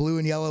 We got the blue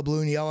and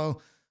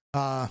yellow,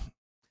 and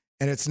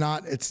it's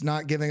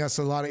not giving us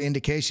a lot of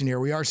indication here.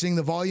 We are seeing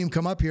the volume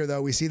come up here,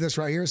 though. We see this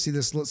right here. See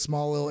this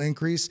small little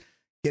increase,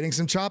 getting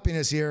some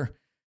choppiness here.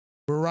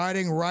 We're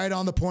riding right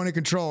on the point of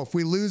control. If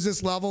we lose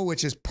this level,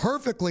 which is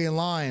perfectly in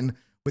line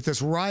with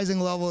this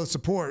rising level of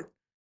support,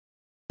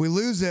 if we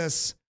lose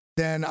this,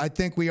 then I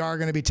think we are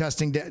going to be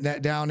testing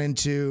down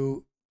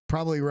into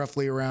probably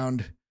roughly,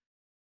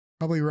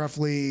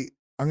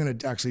 I'm going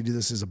to actually do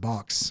this as a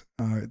box.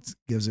 It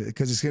gives it,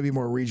 because it's going to be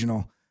more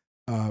regional,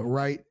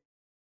 right?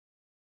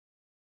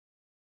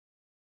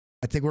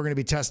 I think we're going to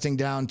be testing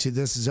down to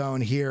this zone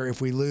here.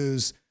 If we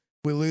lose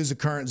the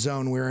current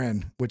zone we're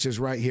in, which is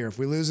right here. If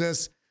we lose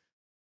this,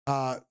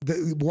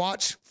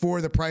 watch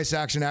for the price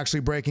action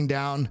actually breaking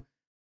down,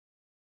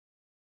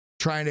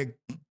 trying to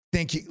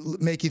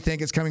make you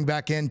think it's coming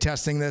back in,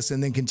 testing this,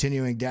 and then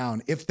continuing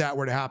down. If that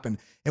were to happen,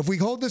 if we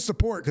hold this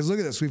support, because look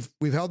at this,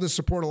 we've held this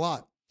support a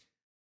lot.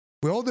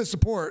 We hold this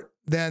support,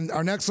 then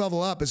our next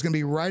level up is going to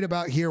be right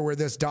about here where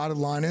this dotted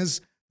line is,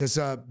 this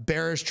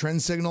bearish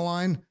trend signal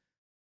line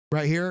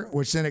right here,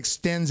 which then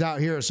extends out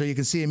here. So you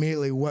can see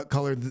immediately what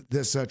color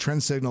this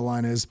trend signal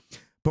line is.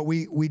 But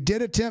we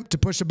did attempt to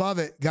push above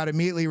it, got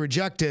immediately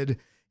rejected.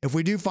 If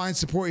we do find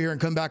support here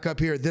and come back up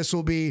here, this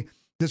will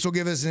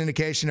give us an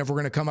indication if we're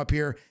going to come up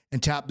here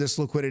and tap this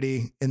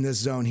liquidity in this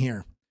zone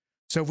here.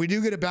 So if we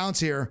do get a bounce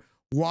here,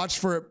 watch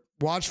for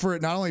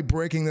it not only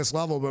breaking this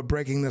level, but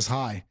breaking this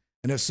high.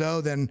 And if so,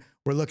 then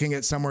we're looking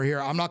at somewhere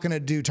here. I'm not going to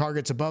do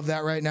targets above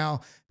that right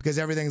now because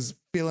everything's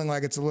feeling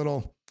like it's a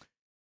little,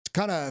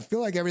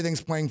 feel like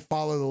everything's playing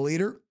follow the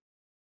leader.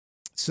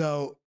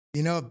 So,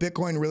 you know, if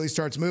Bitcoin really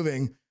starts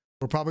moving,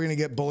 we're probably going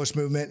to get bullish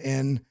movement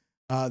in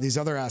these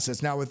other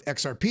assets. Now with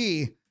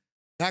XRP,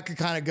 that could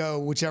kind of go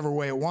whichever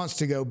way it wants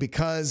to go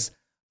because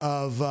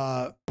of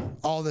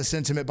all the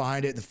sentiment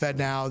behind it, the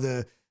FedNow,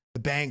 the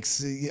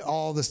banks,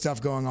 all the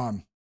stuff going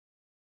on.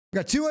 We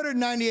got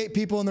 298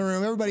 people in the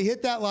room. Everybody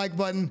hit that like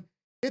button,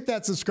 hit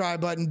that subscribe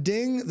button,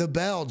 ding the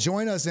bell,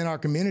 join us in our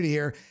community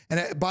here.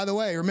 And by the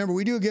way, remember,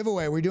 we do a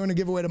giveaway. We're doing a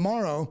giveaway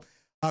tomorrow.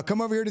 Come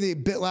over here to the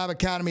BitLab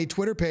Academy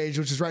Twitter page,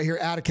 which is right here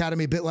at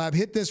Academy BitLab.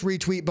 Hit this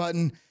retweet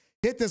button,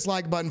 hit this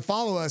like button,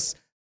 follow us.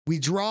 We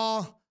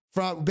draw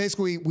from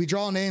basically we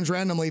draw names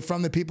randomly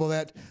from the people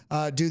that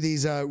do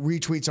these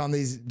retweets on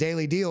these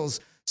daily deals.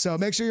 So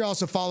make sure you're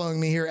also following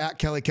me here at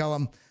Kelly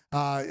Kellam.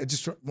 I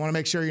just want to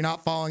make sure you're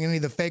not following any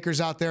of the fakers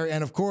out there.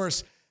 And of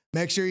course,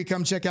 make sure you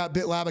come check out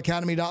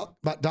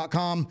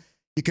bitlabacademy.com.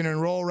 You can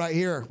enroll right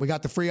here. We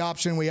got the free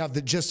option. We have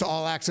the just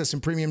all access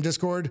and premium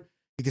Discord.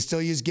 You can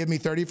still use Give Me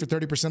 30 for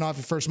 30% off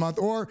your first month,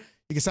 or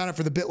you can sign up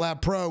for the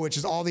BitLab Pro, which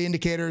is all the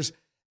indicators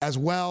as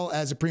well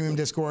as a premium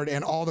Discord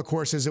and all the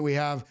courses that we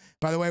have.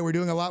 By the way, we're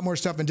doing a lot more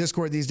stuff in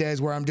Discord these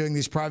days where I'm doing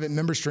these private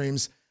member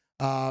streams.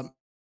 I'm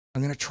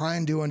going to try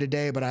and do one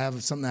today, but I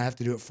have something I have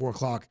to do at 4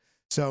 o'clock.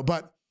 So,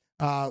 but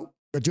I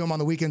do them on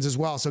the weekends as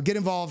well. So get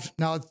involved.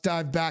 Now let's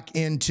dive back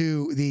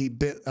into the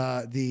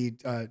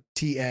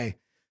TA.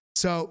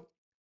 So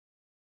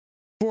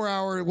 4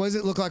 hour, what does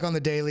it look like on the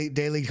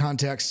daily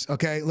context?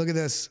 Okay, look at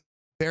this.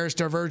 Bearish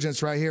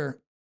divergence right here.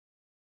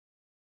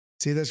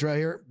 See this right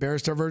here?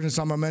 Bearish divergence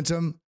on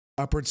momentum,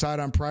 upward side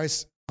on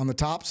price on the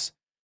tops.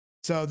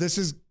 So this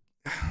is,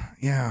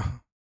 yeah.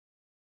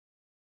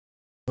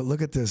 But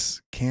look at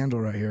this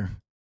candle right here.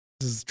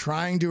 This is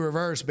trying to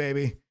reverse,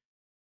 baby.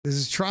 This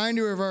is trying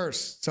to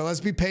reverse. So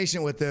let's be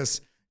patient with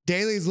this.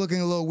 Daily is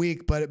looking a little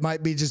weak, but it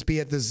might be just be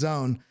at this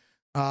zone.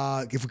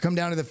 If we come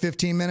down to the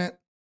 15-minute,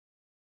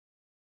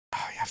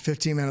 oh yeah,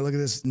 15-minute, look at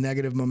this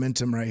negative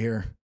momentum right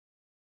here.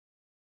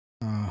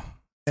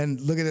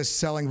 And look at this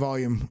selling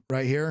volume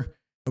right here.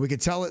 And we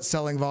could tell it's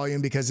selling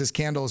volume because this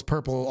candle is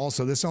purple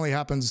also. This only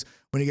happens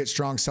when you get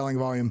strong selling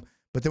volume.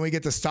 But then we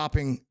get the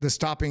stopping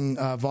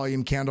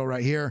volume candle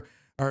right here.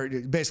 Or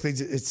basically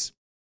it's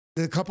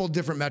a couple of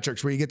different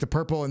metrics where you get the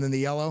purple and then the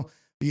yellow.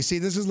 But you see,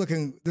 this is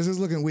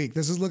looking weak.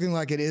 This is looking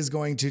like it is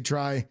going to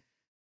try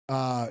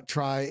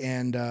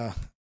and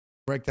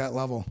break that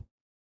level.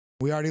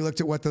 We already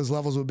looked at what those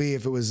levels would be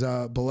if it was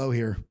below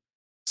here.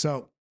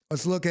 So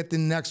let's look at the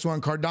next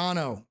one,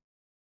 Cardano.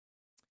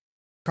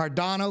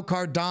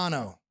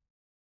 Cardano.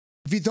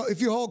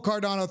 If you hold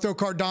Cardano, throw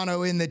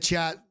Cardano in the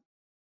chat.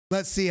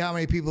 Let's see how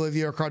many people of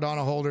you are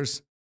Cardano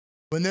holders.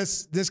 When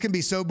this can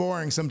be so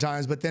boring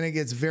sometimes, but then it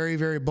gets very,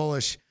 very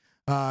bullish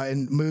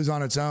and moves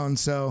on its own.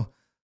 So,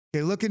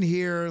 okay, looking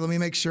here, let me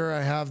make sure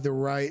I have the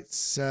right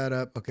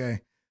setup.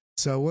 Okay,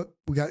 so what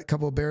we got a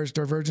couple of bearish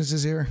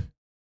divergences here.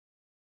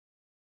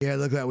 Yeah,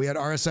 look at that. We had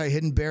RSI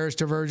hidden bearish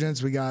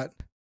divergence. We got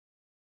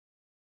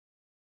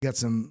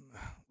some.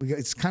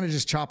 It's kind of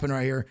just chopping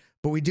right here,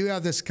 but we do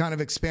have this kind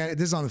of expand.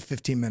 This is on the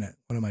 15-minute.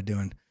 What am I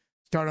doing?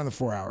 Start on the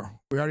 4 hour.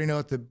 We already know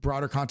what the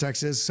broader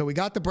context is. So we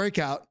got the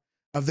breakout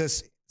of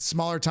this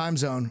smaller time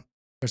zone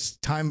or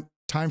time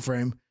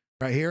frame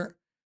right here.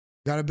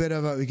 Got a bit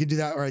of a, we could do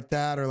that like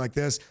that or like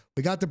this.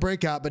 We got the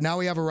breakout, but now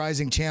we have a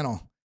rising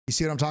channel. You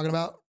see what I'm talking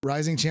about?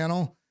 Rising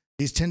channel.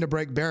 These tend to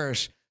break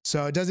bearish.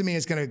 So it doesn't mean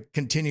it's going to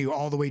continue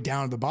all the way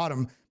down to the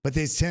bottom, but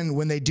they tend,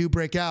 when they do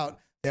break out,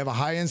 they have a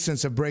high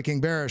instance of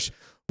breaking bearish,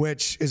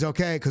 which is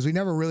okay because we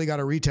never really got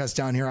a retest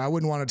down here. I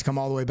wouldn't want it to come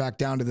all the way back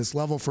down to this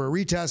level for a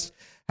retest.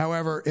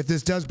 However, if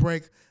this does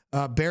break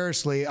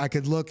bearishly, I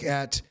could look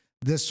at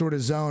this sort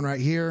of zone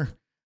right here.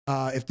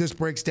 If this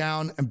breaks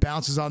down and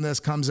bounces on this,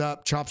 comes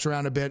up, chops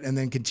around a bit, and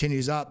then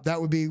continues up, that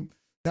would be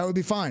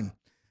fine.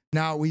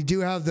 Now we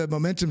do have the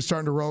momentum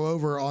starting to roll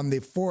over on the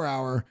 4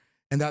 hour,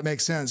 and that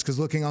makes sense because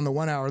looking on the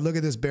 1 hour, look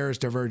at this bearish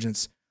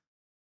divergence.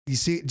 You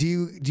see? Do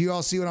you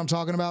all see what I'm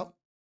talking about?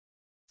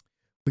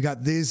 We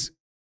got these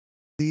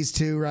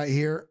two right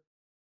here,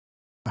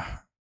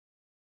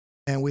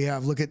 and we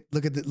have look at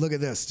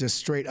this just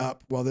straight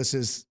up. Well, this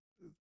is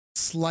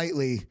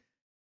slightly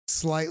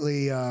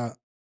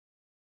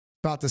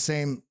about the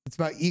same. It's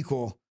about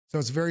equal. So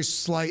it's very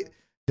slight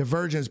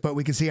divergence, but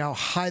we can see how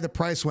high the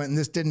price went, and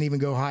this didn't even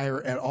go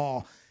higher at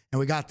all. And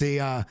we got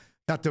the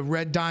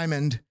red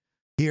diamond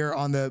here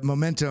on the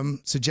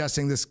momentum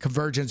suggesting this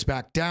convergence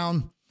back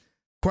down.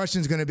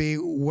 Question is going to be,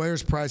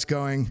 where's price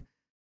going?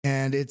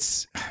 And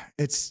it's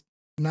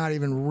not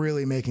even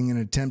really making an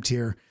attempt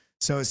here.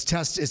 So it's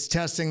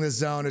testing this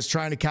zone. It's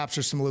trying to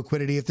capture some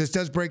liquidity. If this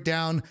does break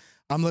down,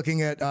 I'm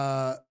looking at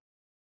a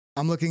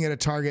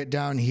target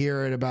down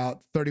here at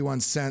about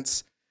 31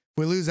 cents.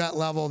 If we lose that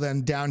level,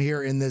 then down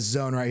here in this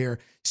zone right here.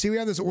 See, we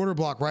have this order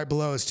block right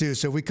below us too.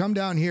 So if we come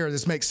down here,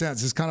 this makes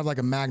sense. It's kind of like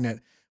a magnet.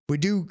 If we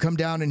do come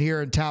down in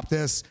here and tap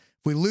this,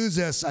 if we lose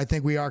this, I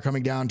think we are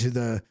coming down to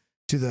the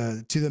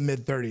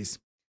mid 30s.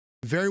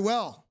 Very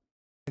well.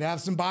 And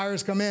have some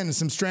buyers come in and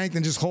some strength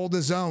and just hold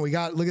the zone. We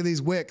got, look at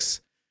these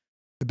wicks.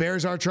 The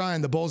bears are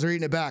trying, the bulls are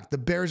eating it back. The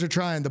bears are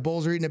trying, the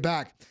bulls are eating it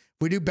back. If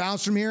we do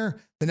bounce from here,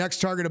 the next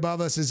target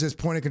above us is this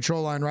point of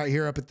control line right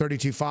here up at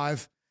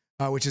 32.5,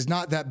 which is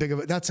not that big of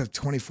a, that's a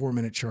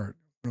 24-minute chart.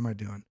 What am I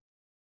doing?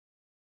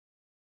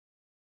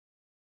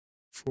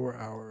 4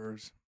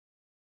 hours.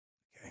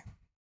 Okay.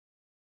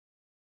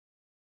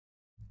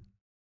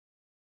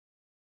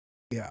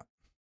 Yeah.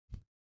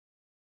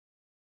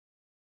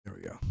 There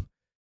we go.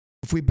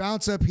 If we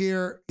bounce up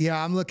here,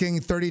 yeah, I'm looking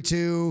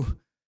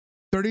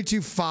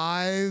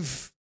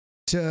 32.5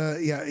 to,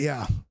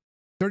 yeah.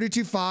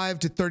 32.5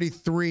 to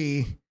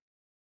 33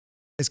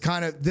 is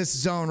kind of, this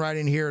zone right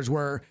in here is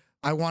where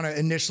I want to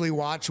initially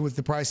watch with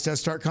the price does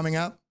start coming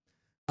up.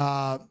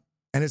 And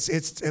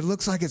it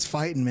looks like it's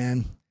fighting,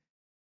 man.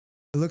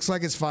 It looks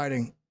like it's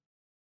fighting.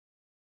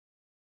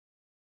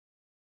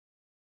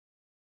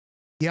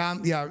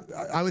 Yeah,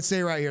 I would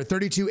say right here,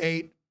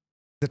 32.8,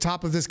 the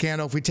top of this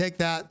candle. If we take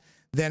that,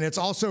 then it's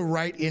also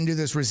right into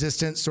this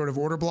resistance sort of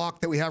order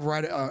block that we have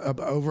right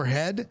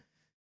overhead.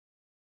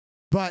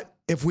 But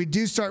if we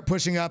do start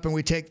pushing up and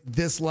we take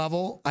this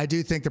level, I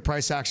do think the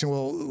price action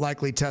will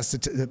likely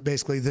test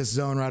basically this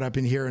zone right up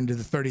in here into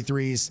the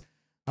 33s.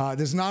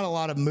 There's not a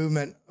lot of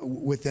movement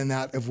within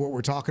that of what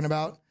we're talking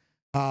about.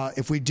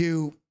 If we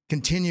do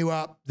continue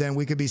up, then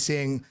we could be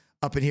seeing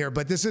up in here.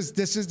 But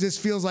this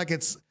feels like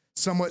it's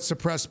somewhat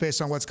suppressed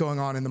based on what's going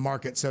on in the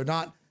market. So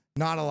not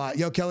a lot.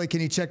 Yo, Kelly,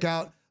 can you check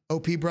out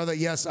OP, brother?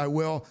 Yes, I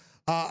will.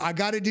 I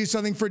got to do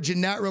something for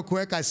Jeanette real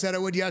quick. I said I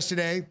would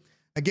yesterday.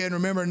 Again,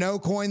 remember, no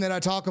coin that I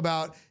talk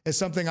about is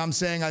something I'm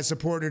saying I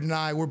support or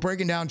deny. We're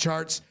breaking down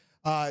charts,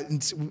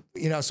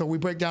 so we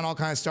break down all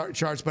kinds of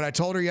charts. But I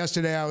told her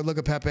yesterday I would look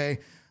at Pepe.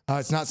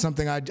 It's not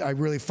something I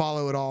really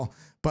follow at all.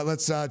 But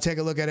let's take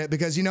a look at it,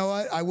 because you know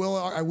what? I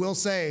will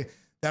say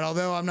that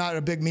although I'm not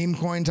a big meme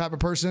coin type of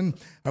person,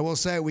 I will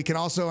say we can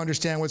also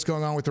understand what's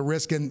going on with the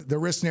risk and the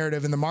risk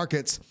narrative in the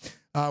markets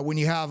when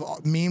you have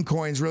meme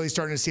coins really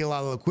starting to see a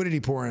lot of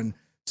liquidity pour in.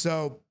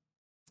 So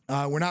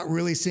we're not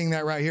really seeing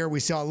that right here. We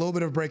saw a little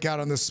bit of breakout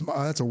on this.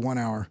 That's a 1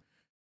 hour.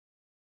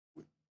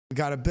 We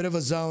got a bit of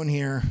a zone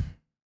here.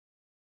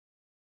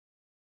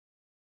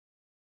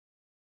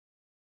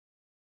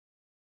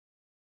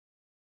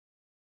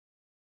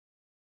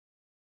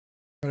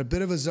 Got a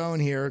bit of a zone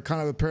here,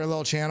 kind of a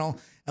parallel channel.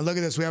 And look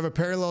at this. We have a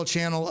parallel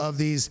channel of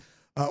these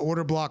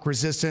order block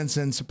resistance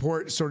and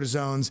support sort of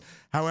zones.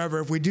 However,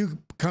 if we do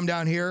come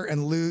down here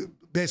and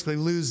basically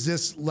lose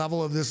this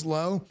level of this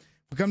low,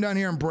 if we come down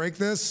here and break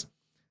this,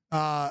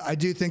 I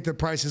do think the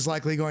price is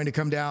likely going to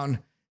come down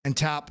and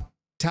tap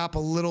a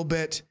little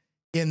bit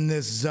in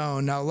this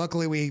zone. Now,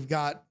 luckily, we've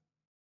got,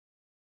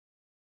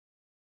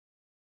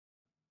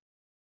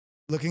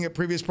 looking at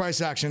previous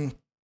price action,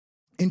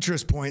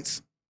 interest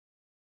points.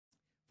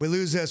 If we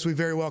lose this, we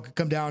very well could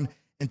come down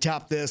and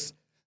tap this.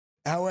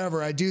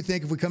 However, I do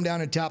think if we come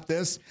down and tap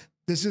this,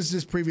 this is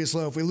this previous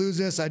low. If we lose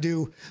this, I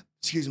do,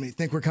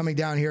 think we're coming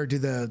down here to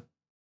the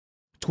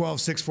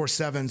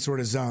 12,647 sort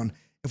of zone.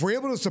 If we're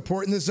able to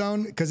support in this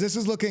zone, because this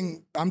is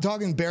looking, I'm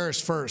talking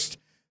bearish first,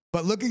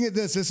 but looking at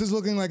this, this is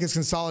looking like it's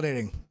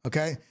consolidating,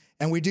 okay?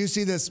 And we do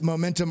see this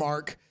momentum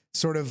arc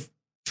sort of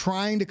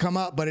trying to come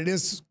up, but it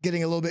is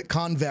getting a little bit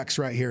convex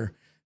right here.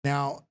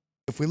 Now,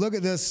 if we look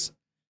at this,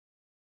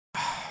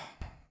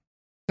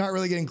 not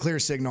really getting clear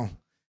signal.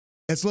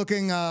 It's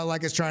looking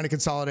like it's trying to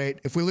consolidate.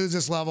 If we lose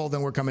this level,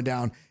 then we're coming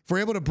down. If we're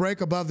able to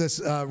break above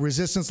this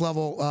resistance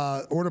level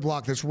order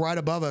block that's right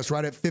above us,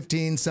 right at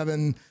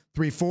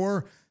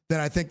 15,734, then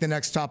I think the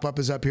next top up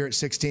is up here at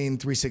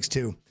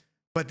 16,362.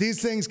 But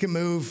these things can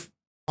move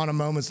on a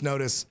moment's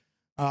notice,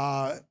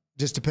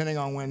 just depending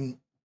on when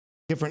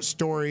different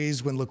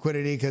stories, when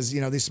liquidity, because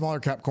these smaller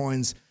cap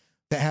coins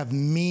that have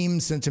meme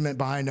sentiment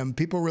behind them,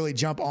 people really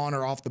jump on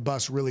or off the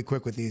bus really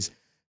quick with these.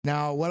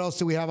 Now, what else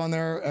do we have on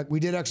there? We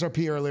did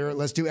XRP earlier.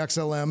 Let's do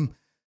XLM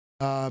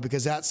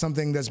because that's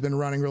something that's been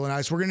running really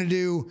nice. We're going to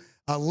do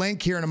a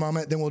link here in a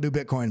moment, then we'll do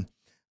Bitcoin.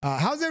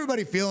 How's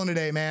everybody feeling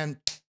today, man?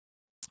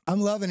 I'm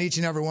loving each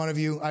and every one of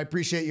you. I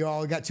appreciate you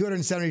all. We got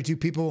 272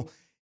 people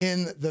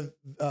in the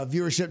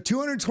viewership,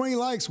 220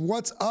 likes.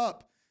 What's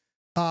up?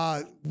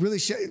 Really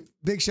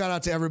big shout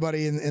out to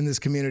everybody in this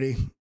community.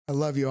 I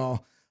love you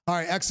all. All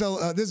right, this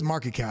is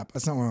market cap.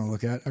 That's not what I want to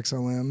look at.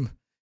 XLM,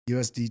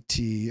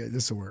 USDT.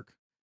 This will work.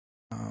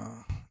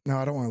 No,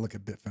 I don't want to look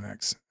at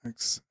Bitfinex.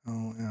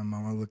 XLM.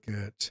 I want to look at,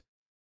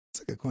 let's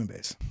look at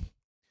Coinbase.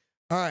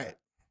 All right,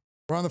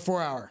 we're on the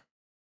 4 hour.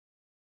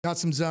 Got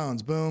some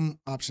zones. Boom.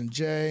 Option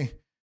J.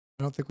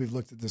 I don't think we've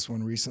looked at this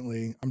one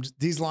recently.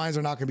 These lines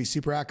are not going to be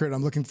super accurate.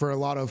 I'm looking for a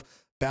lot of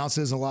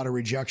bounces and a lot of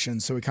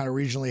rejections. So we kind of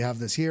regionally have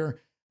this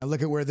here. And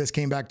look at where this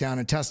came back down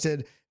and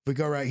tested. If we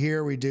go right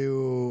here, we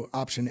do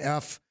option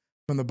F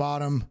from the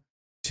bottom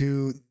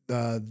to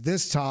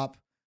this top.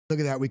 Look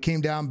at that. We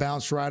came down,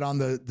 bounced right on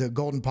the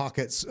golden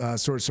pockets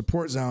sort of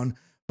support zone.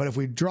 But if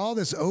we draw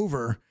this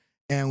over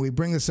and we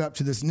bring this up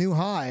to this new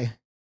high,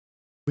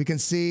 we can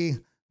see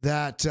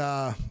that,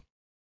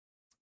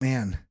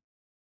 man,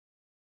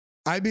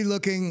 I'd be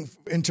looking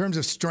in terms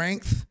of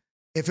strength.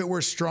 If it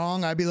were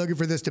strong, I'd be looking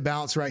for this to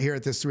bounce right here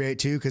at this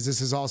 382 because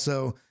this is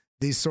also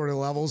these sort of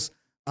levels.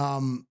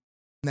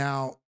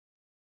 Now,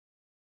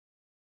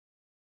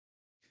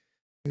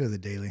 look at the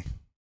daily.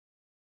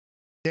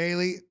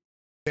 Daily,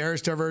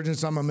 bearish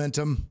divergence on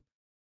momentum.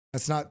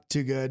 That's not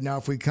too good. Now,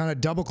 if we kind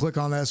of double click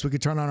on this, we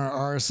could turn on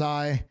our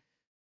RSI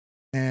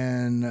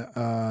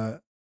and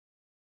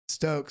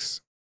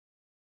Stokes.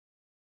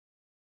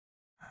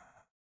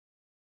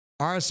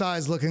 RSI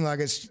is looking like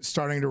it's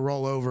starting to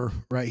roll over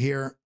right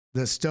here.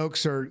 The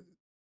Stokes are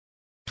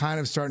kind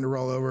of starting to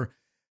roll over.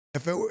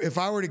 If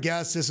I were to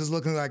guess, this is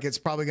looking like it's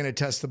probably going to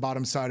test the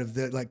bottom side of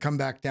the, like come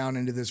back down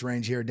into this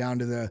range here, down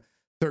to the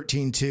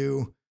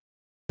 13.2,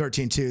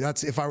 13.2.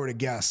 That's if I were to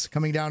guess.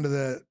 Coming down to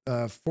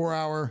the 4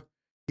 hour.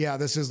 Yeah,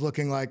 this is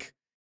looking like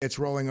it's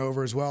rolling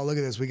over as well. Look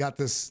at this. We got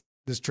this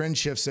trend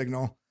shift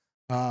signal.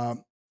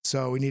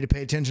 So we need to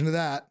pay attention to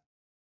that.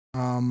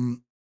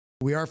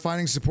 We are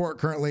finding support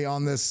currently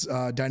on this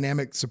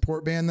dynamic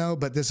support band though,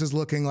 but this is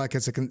looking like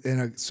it's in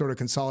a sort of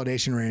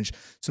consolidation range.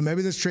 So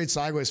maybe this trades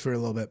sideways for a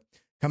little bit,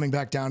 coming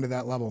back down to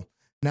that level.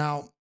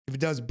 Now, if it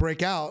does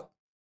break out,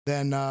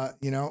 then,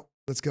 you know,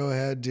 let's go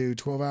ahead, do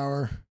 12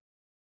 hour.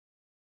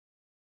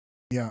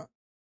 Yeah.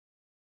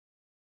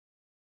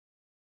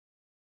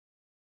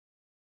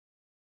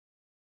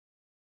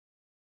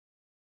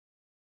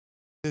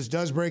 This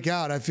does break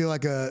out. I feel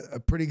like a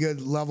pretty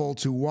good level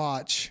to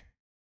watch.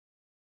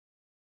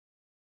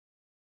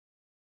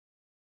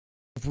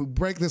 If we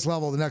break this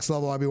level, the next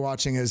level I'll be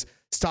watching is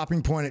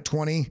stopping point at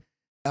 20,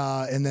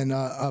 and then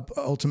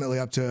ultimately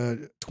up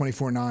to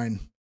 24.9.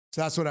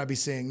 So that's what I'd be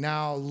seeing.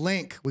 Now,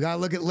 Link. We got to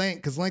look at Link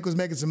because Link was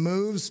making some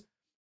moves, and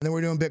then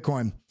we're doing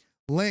Bitcoin.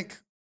 Link.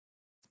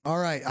 All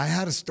right. I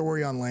had a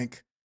story on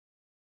Link.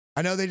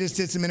 I know they just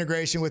did some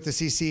integration with the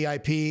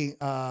CCIP,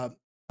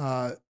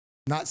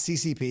 not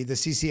CCP, the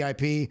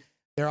CCIP.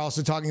 They're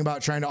also talking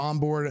about trying to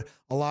onboard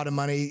a lot of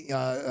money.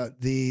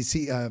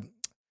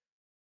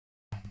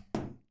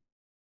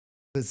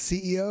 The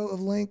CEO of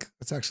Link,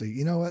 let's actually,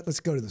 you know what?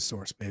 Let's go to the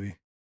source, baby.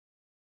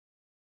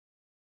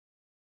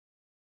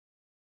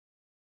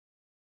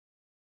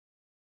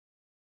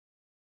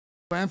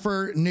 Plan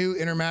for new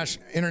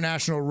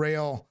international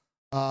rail.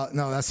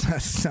 No,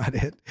 that's not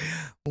it.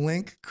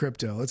 Link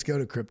crypto. Let's go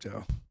to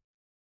crypto.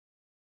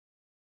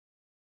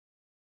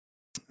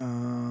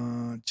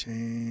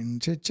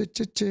 Changes.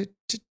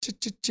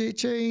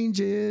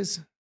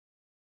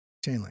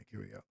 Chainlink, here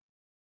we go.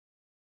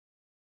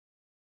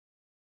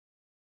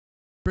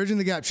 Bridging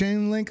the gap.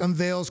 Chainlink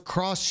unveils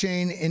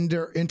cross-chain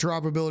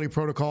interoperability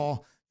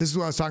protocol. This is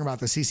what I was talking about,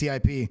 the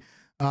CCIP.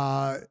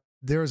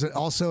 There's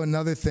also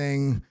another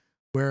thing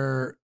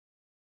where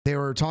they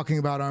were talking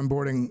about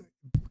onboarding,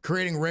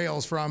 creating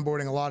rails for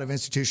onboarding a lot of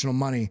institutional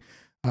money.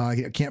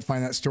 I can't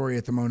find that story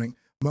at the moment.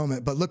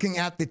 But looking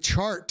at the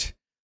chart,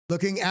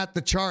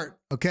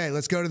 okay,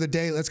 let's go to the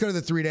day. Let's go to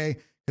the 3-day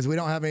because we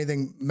don't have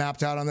anything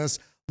mapped out on this.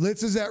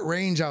 This is that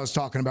range I was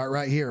talking about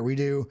right here. We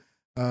do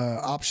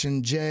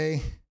option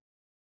J.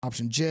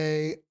 Option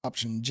J.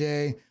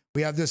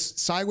 We have this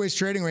sideways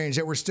trading range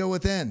that we're still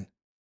within.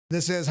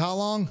 This is how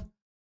long?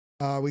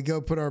 We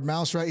go put our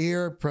mouse right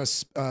here,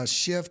 press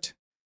shift,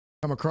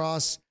 come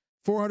across.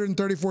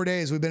 434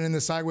 days we've been in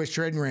the sideways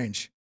trading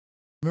range.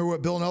 Remember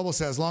what Bill Noble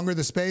says, longer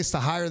the space, the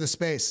higher the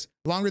space.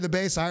 Longer the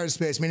base, the higher the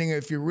space, meaning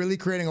if you're really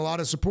creating a lot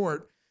of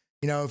support,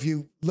 you know, if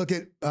you look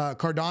at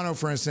Cardano,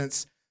 for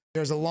instance,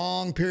 there's a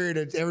long period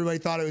of everybody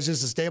thought it was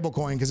just a stable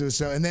coin because it was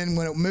so, and then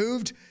when it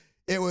moved,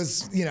 it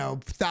was, you know,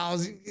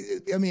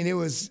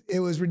 it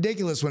was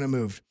ridiculous when it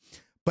moved.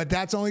 But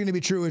that's only going to be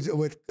true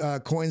with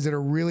coins that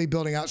are really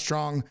building out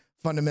strong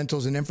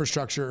fundamentals and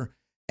infrastructure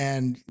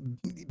and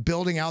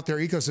building out their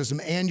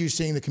ecosystem, and you're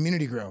seeing the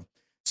community grow.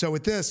 So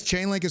with this,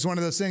 Chainlink is one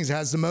of those things. It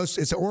has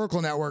it's an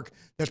Oracle network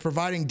that's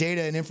providing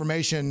data and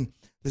information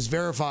that's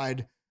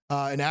verified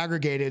and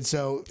aggregated.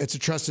 So it's a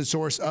trusted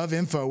source of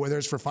info, whether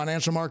it's for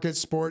financial markets,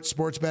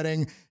 sports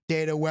betting,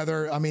 data,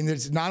 weather. I mean,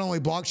 there's not only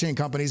blockchain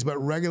companies, but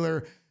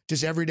regular,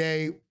 just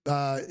everyday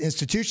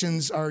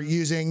institutions are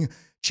using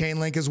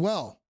Chainlink as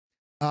well.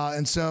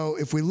 And so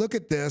if we look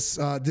at this,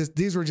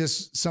 these were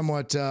just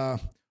somewhat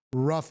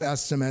rough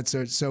estimates.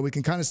 So we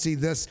can kind of see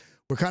this.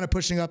 We're kind of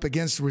pushing up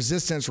against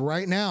resistance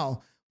right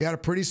now. We had a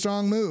pretty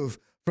strong move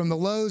from the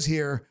lows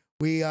here.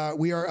 We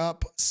are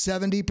up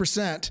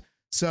 70%.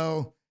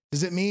 So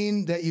does it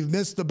mean that you've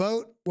missed the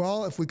boat?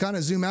 Well, if we kind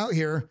of zoom out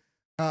here,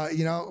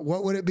 you know,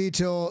 what would it be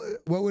till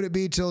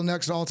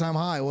next all-time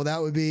high? Well,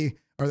 that would be,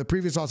 or the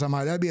previous all-time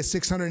high, that'd be a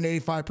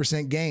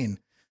 685% gain.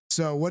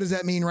 So what does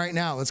that mean right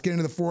now? Let's get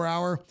into the 4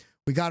 hour.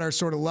 We got our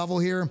sort of level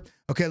here.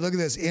 Okay, look at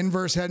this,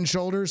 inverse head and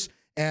shoulders.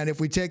 And if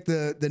we take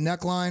the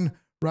neckline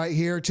right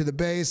here to the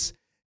base,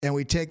 and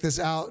we take this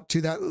out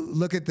to that,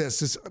 look at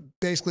this. This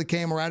basically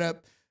came right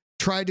up,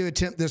 tried to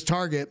attempt this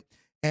target,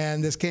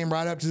 and this came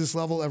right up to this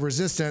level of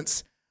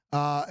resistance.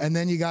 And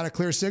then you got a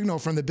clear signal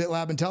from the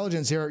BitLab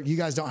intelligence here. You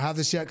guys don't have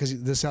this yet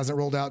because this hasn't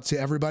rolled out to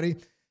everybody.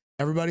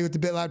 Everybody with the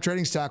BitLab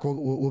trading stack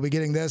will be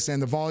getting this,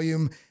 and the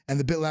volume and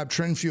the BitLab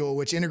trend fuel,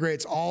 which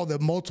integrates all the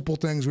multiple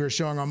things we were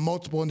showing on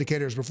multiple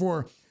indicators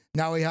before.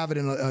 Now we have it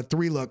in a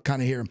 3-look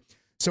kind of here.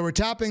 So we're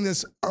tapping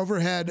this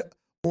overhead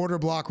order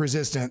block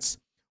resistance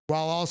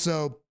while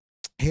also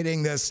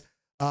hitting this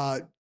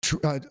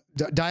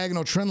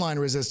diagonal trend line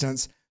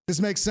resistance.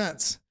 This makes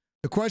sense.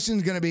 The question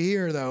is going to be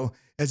here, though,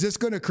 is this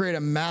going to create a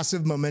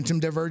massive momentum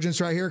divergence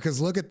right here?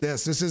 Because look at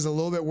this. This is a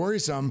little bit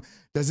worrisome.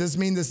 Does this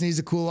mean this needs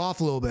to cool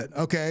off a little bit?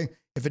 Okay.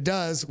 If it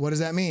does, what does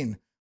that mean?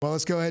 Well,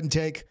 let's go ahead and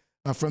take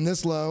from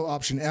this low,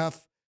 option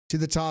F, to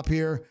the top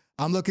here.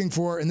 I'm looking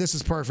for, and this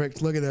is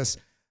perfect. Look at this.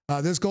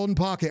 This golden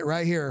pocket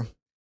right here,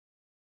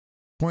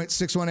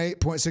 0.618,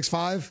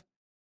 0.65,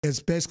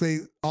 is basically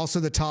also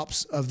the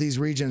tops of these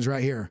regions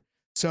right here.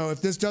 So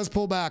if this does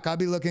pull back, I'll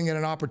be looking at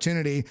an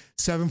opportunity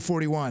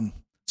 741.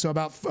 So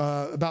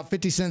about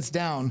 50 cents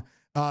down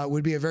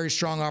would be a very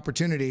strong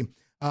opportunity.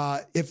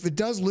 If it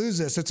does lose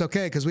this, it's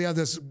okay because we have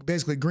this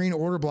basically green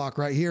order block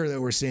right here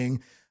that we're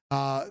seeing.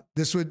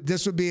 This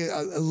would be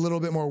a little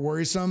bit more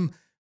worrisome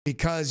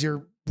because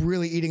you're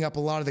really eating up a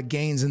lot of the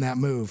gains in that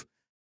move.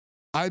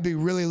 I'd be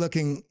really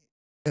looking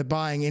at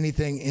buying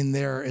anything in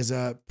there as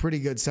a pretty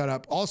good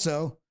setup.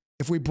 Also,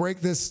 if we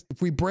break this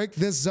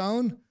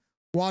zone,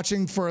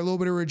 watching for a little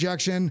bit of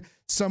rejection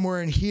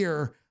somewhere in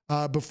here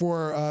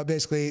before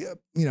basically,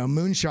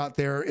 moonshot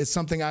there is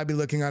something I'd be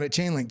looking at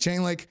Chainlink.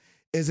 Chainlink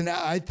is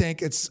I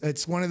think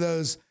it's one of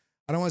those,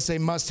 I don't want to say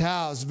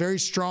must-haves, very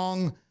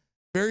strongly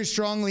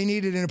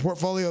needed in a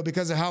portfolio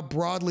because of how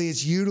broadly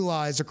it's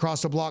utilized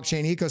across the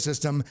blockchain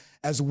ecosystem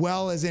as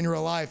well as in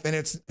real life. And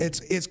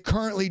it's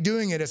currently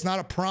doing it. It's not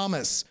a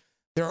promise.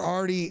 They're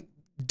already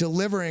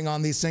delivering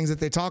on these things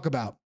that they talk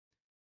about.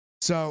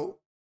 So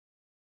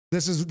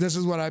this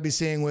is what I'd be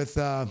seeing with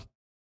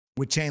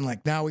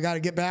Chainlink. Now we got to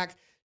get back,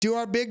 do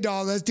our big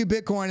dog. Let's do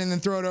Bitcoin and then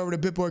throw it over to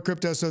BitBoy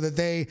Crypto so that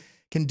they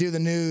can do the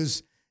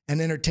news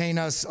and entertain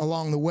us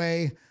along the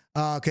way.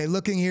 Okay,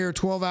 looking here,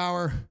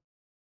 12-hour,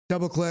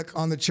 double click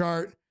on the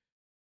chart.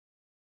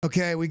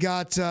 Okay, we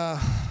got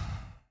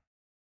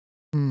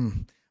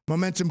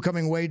momentum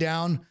coming way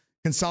down,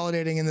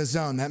 consolidating in the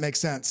zone. That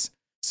makes sense.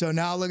 So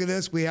now look at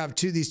this. We have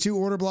these two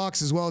order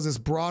blocks as well as this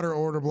broader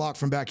order block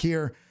from back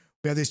here.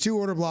 We have these two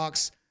order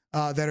blocks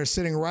that are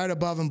sitting right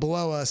above and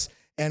below us.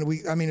 And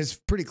it's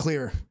pretty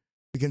clear.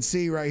 You can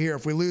see right here,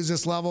 if we lose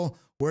this level,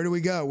 where do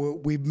we go?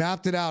 We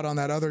mapped it out on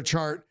that other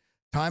chart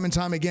time and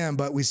time again,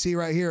 but we see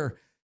right here,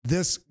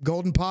 this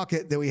golden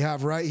pocket that we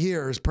have right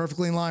here is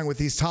perfectly in line with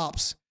these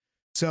tops.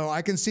 So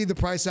I can see the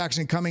price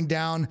action coming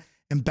down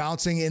and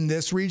bouncing in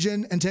this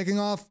region and taking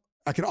off.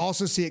 I can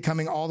also see it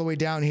coming all the way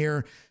down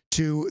here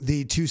to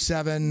the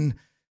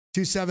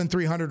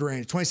 27,300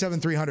 range,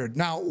 27,300.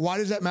 Now, why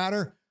does that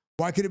matter?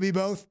 Why could it be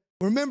both?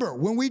 Remember,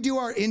 when we do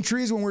our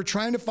entries, when we're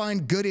trying to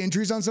find good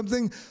entries on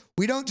something,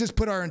 we don't just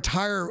put our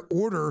entire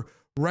order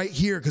right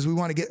here because we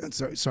want to get,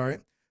 sorry.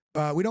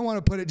 We don't want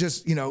to put it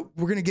just, we're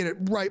going to get it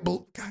right.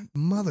 God,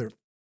 mother.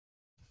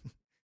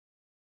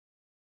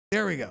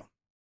 There we go.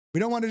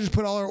 We don't want to just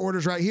put all our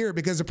orders right here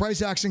because the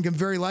price action can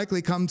very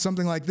likely come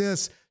something like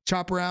this,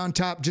 chop around,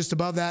 top just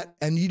above that,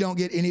 and you don't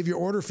get any of your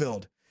order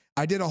filled.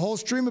 I did a whole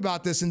stream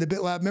about this in the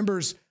BitLab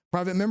members,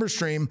 private member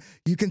stream.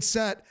 You can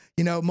set,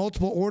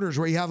 multiple orders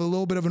where you have a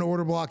little bit of an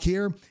order block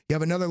here, you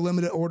have another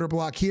limited order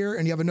block here,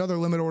 and you have another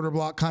limited order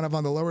block kind of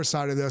on the lower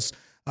side of this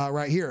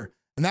right here.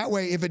 And that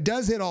way, if it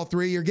does hit all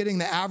three, you're getting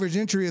the average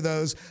entry of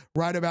those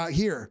right about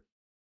here.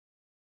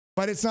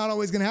 But it's not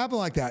always going to happen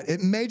like that.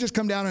 It may just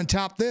come down and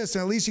top this,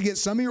 and at least you get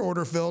some of your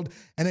order filled,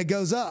 and it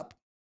goes up.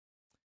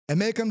 It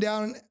may come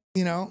down,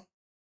 and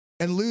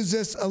lose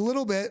this a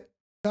little bit.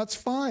 That's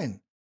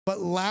fine. But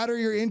ladder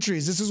your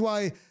entries. This is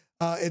why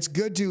it's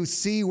good to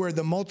see where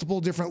the multiple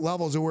different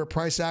levels of where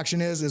price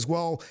action is, as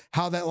well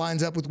how that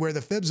lines up with where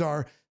the fibs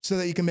are, so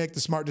that you can make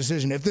the smart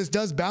decision. If this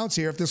does bounce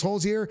here, if this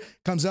holds here,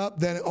 comes up,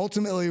 then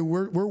ultimately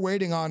we're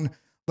waiting on,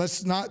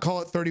 let's not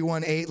call it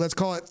 31.8, let's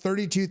call it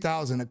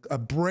 32,000, a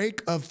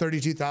break of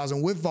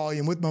 32,000 with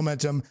volume, with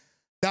momentum.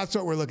 That's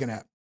what we're looking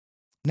at.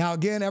 Now,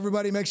 again,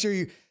 everybody, make sure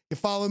you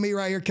follow me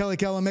right here, Kelly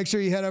Kellam. Make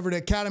sure you head over to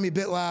Academy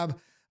BitLab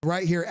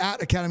right here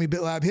at Academy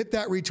BitLab. Hit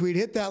that retweet,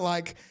 hit that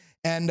like,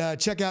 and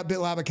check out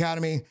BitLab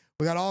Academy.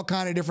 We got all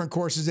kind of different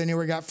courses in here.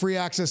 We got free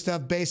access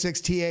stuff,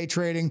 basics, TA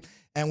trading,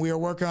 and we are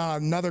working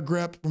on another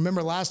grip.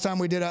 Remember, last time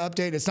we did an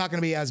update, it's not going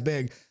to be as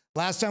big.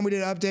 Last time we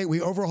did an update,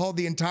 we overhauled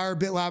the entire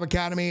BitLab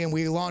Academy, and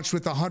we launched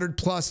with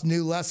 100+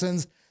 new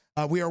lessons.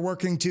 We are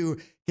working to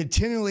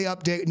continually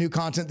update new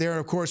content there. And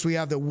of course, we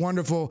have the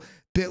wonderful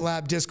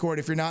BitLab Discord.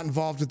 If you're not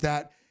involved with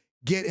that,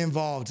 get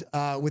involved.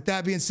 With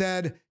that being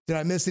said, did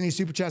I miss any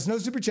super chats? No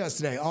super chats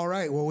today. All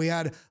right. Well, we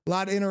had a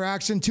lot of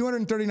interaction.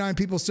 239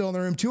 people still in the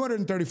room,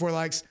 234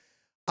 likes.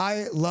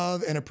 I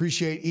love and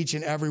appreciate each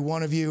and every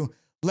one of you.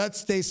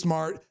 Let's stay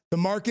smart. The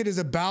market is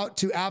about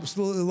to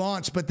absolutely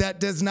launch, but that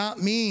does not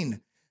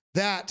mean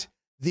that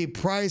the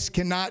price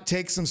cannot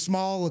take some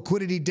small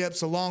liquidity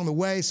dips along the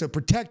way. So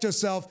protect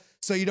yourself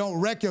so you don't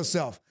wreck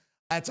yourself.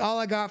 That's all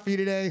I got for you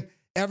today.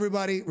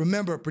 Everybody,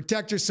 remember,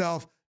 protect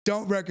yourself.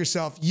 Don't wreck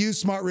yourself. Use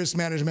smart risk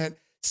management.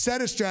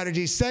 Set a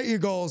strategy. Set your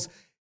goals.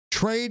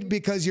 Trade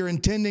because you're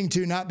intending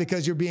to, not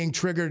because you're being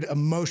triggered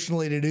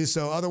emotionally to do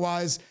so.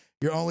 Otherwise,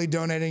 you're only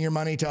donating your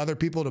money to other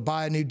people to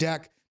buy a new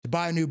deck, to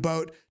buy a new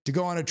boat, to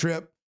go on a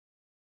trip.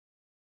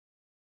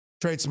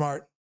 Trade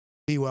smart.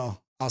 Be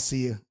well. I'll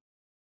see you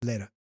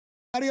later.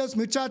 Adios,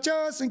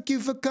 muchachos. Thank you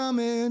for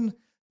coming.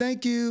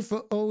 Thank you for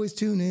always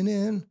tuning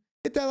in.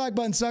 Hit that like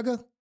button, sucker.